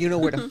 You know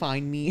where to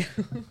find me.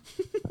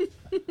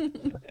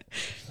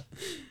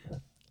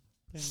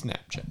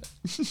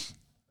 Snapchat.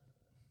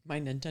 My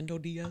Nintendo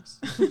DS.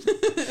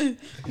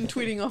 I'm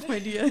tweeting off my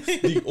DS.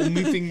 The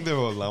only thing they're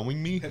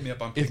allowing me Hit me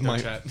up on is my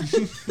chat.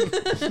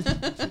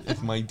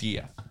 is my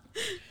DF.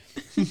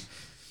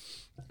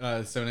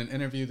 So in an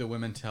interview, the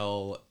women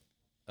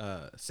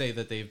say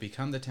that they've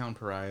become the town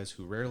pariahs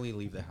who rarely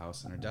leave the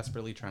house and are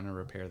desperately trying to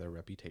repair their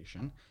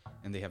reputation,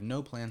 and they have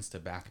no plans to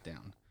back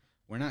down.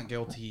 We're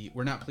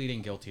not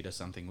pleading guilty to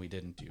something we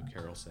didn't do,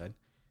 Carol said.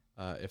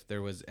 If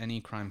there was any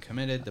crime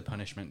committed, the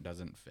punishment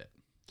doesn't fit.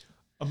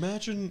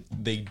 Imagine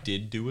they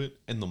did do it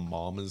and the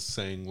mom is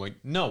saying like,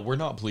 "No, we're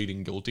not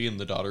pleading guilty," and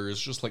the daughter is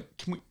just like,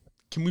 "Can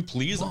we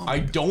please? Mom. I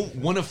don't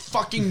want to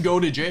fucking go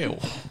to jail."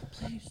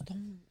 Please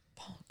don't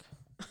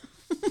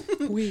fuck.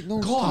 Wait, no,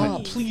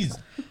 God, stop. please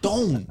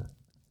don't.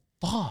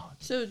 Fuck.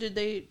 So did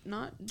they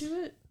not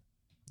do it?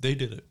 They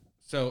did it.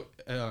 So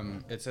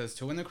it says,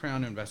 to win the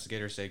crown,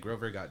 investigators say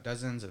Grover got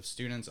dozens of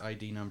students'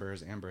 ID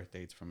numbers and birth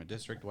dates from a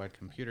district-wide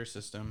computer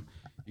system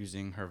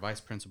using her vice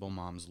principal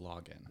mom's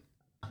login.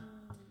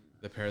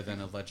 The pair then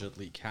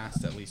allegedly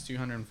cast at least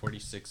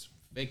 246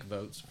 fake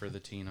votes for the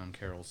teen on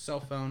Carol's cell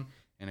phone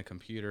and a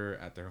computer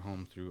at their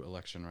home through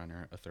Election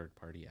Runner, a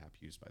third-party app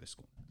used by the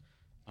school.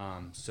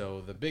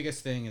 So the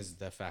biggest thing is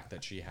the fact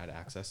that she had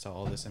access to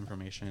all this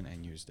information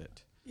and used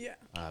it Yeah.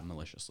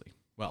 maliciously.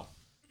 Well,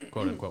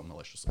 quote-unquote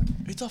maliciously.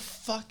 It's a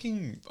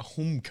fucking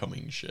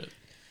homecoming shit.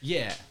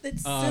 Yeah.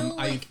 It's still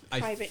I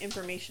private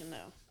information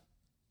though.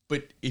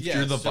 But if Yeah,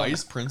 you're the so-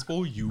 vice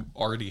principal, you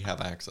already have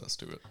access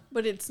to it.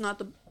 But it's not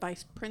the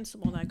vice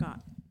principal that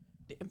got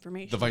the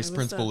information. The vice It was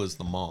principal the is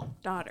the mom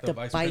daughter. The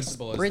Vice vice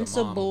principal is the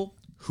principal.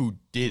 who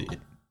did it.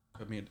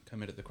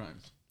 committed the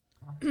crimes.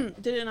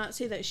 Did it not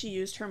say that she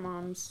used her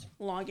mom's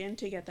login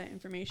to get that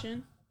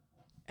information?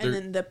 And There-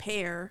 then the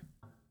pair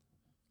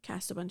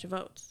cast a bunch of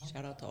votes.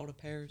 Shout out to all the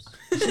pairs.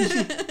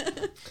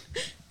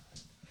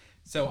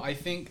 So I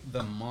think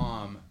the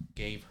mom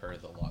gave her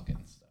the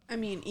login stuff. I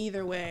mean,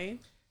 either way,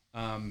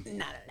 Not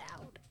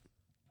allowed.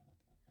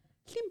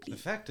 The Simply.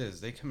 fact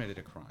is, they committed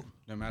a crime.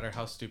 No matter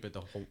how stupid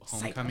the whole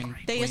homecoming.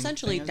 They queen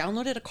essentially thing is.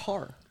 downloaded a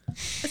car.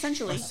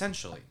 Essentially.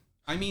 Essentially,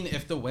 I mean,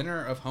 if the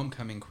winner of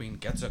homecoming queen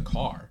gets a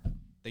car,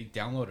 they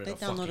downloaded They a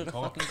downloaded a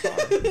fucking fucking car.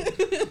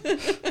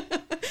 car.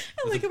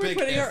 I like how we're big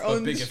putting if, our but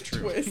own big if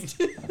true.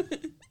 twist.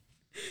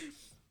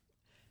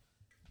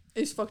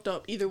 It's fucked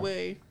up either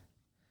way.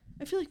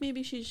 I feel like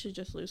maybe she should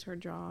just lose her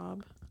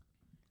job.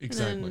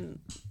 Exactly. And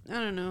then, I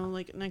don't know,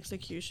 like an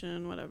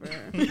execution, whatever.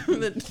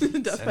 the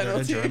death Send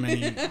her to penalty.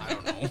 Germany. I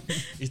don't know.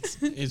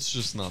 It's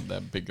just not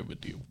that big of a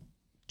deal.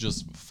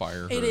 Just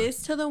fire her. It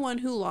is to the one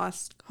who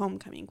lost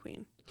Homecoming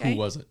Queen. Okay? Who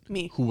was it?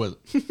 Me. Who was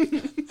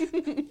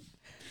it?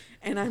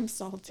 And I'm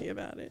salty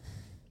about it.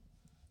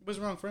 What's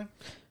wrong, friend?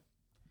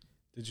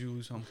 Did you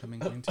lose homecoming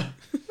queen too?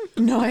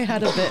 No, I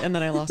had a bit and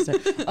then I lost it.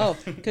 Oh,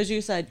 because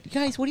you said,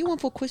 guys, what do you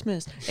want for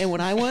Christmas? And what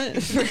I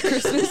want for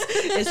Christmas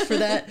is for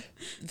the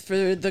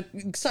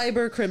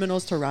cyber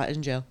criminals to rot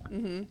in jail.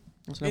 Mm-hmm.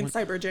 That's what I In want.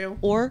 cyber jail.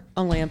 Or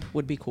a lamp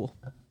would be cool.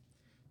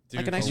 Dude,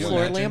 Like a nice can you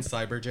floor imagine lamp?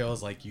 cyber jail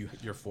is like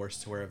you're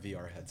forced to wear a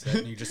VR headset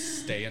and you just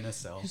stay in a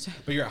cell,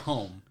 but you're at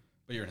home,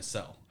 but you're in a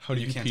cell. How do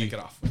you you can't pee? take it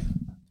off?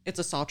 It's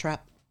a saw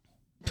trap.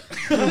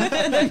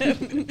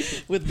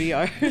 With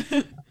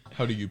VR.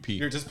 How do you pee?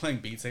 You're just playing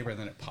Beat Saber and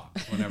then it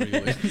pops whenever you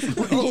leave.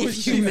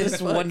 If you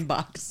miss one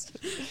box.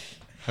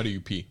 How do you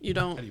pee? You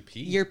don't. How do you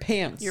pee? Your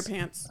pants. Your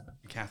pants.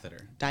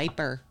 Catheter.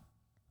 Diaper.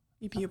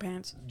 You pee your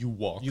pants. You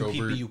walk You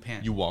over. pee, you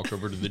pant. You walk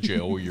over to the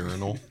jail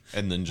urinal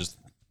and then just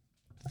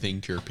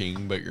think you're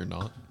peeing, but you're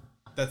not.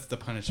 That's the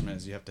punishment,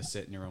 is you have to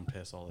sit in your own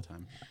piss all the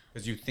time.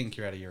 Because you think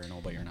you're at a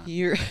urinal, but you're not.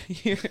 You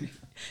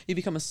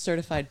become a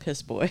certified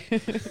piss boy.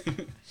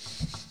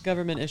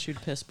 Government issued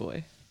piss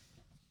boy.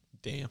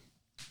 Damn.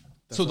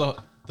 So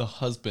the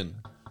husband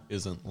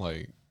isn't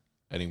like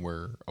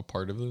anywhere a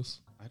part of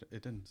this.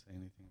 It didn't say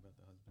anything about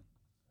the husband.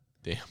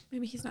 Damn.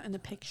 Maybe he's not in the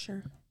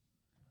picture.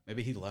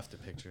 Maybe he left a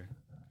picture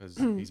because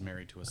he's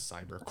married to a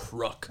cyber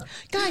crook.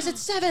 Guys, it's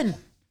 7.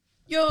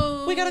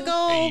 Yo, We gotta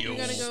go. We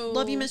gotta go.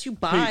 Love you, miss you.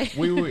 Bye.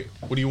 Wait.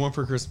 What do you want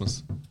for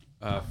Christmas?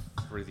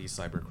 For these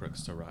cyber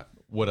crooks to rot.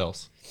 What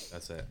else?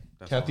 That's it.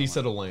 That's Kathy all I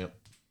said a lamp.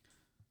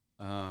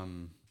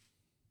 want.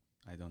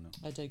 I don't know.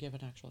 I did give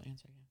an actual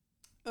answer.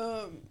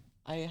 Um,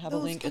 I have a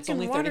Those link. It's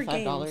fucking only water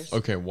 $35. games.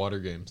 Okay, water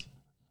games.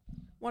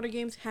 water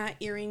games, hat,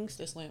 earrings.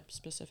 This lamp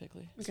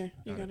specifically. Okay,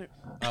 you got it.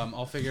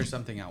 I'll figure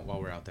something out while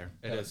we're out there.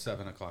 It is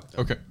 7 o'clock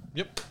though. Okay.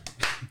 Yep.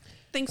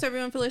 Thanks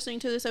everyone for listening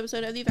to this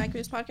episode of the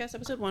Vacuous Podcast,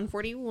 episode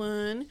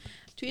 141.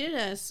 Tweet at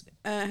us.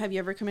 Have you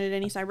ever committed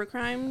any cyber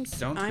crimes?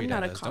 Don't tweet I'm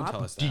not at a us. cop. Don't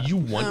tell us Do that. you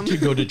want to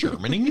go to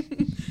Germany?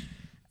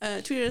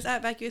 Tweet at us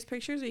at Vacuous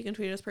Pictures, or you can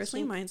tweet us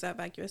personally. Soup. Mine's at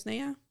Vacuous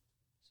Naya.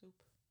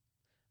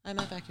 I'm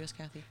at Vacuous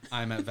Kathy.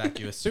 I'm at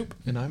Vacuous Soup.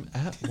 And I'm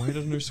at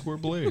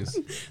white_blaze.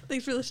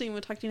 Thanks for listening.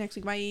 We'll talk to you next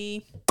week.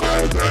 Bye.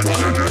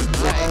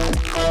 Bye.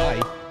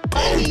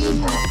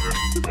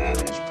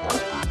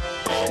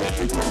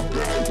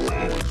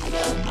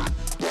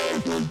 Yeah,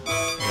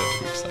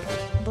 too excited.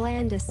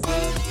 Blandis.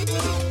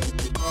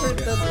 For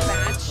the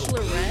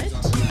Bachelorette.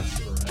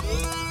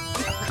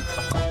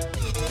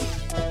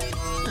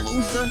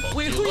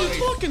 Wait, who are you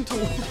talking to?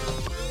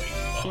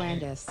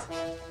 Blandis.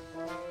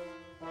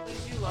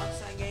 You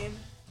lost that game.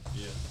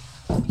 Yeah.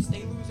 You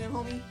stay losing,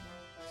 homie.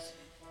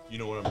 You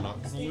know what I'm not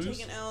gonna Stay lose?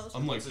 taking L's.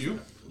 Unlike you.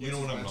 You know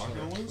what I'm not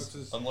gonna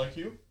lose? Unlike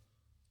you.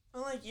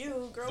 Unlike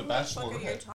you, girl. The Who the fuck are you Bachelorette.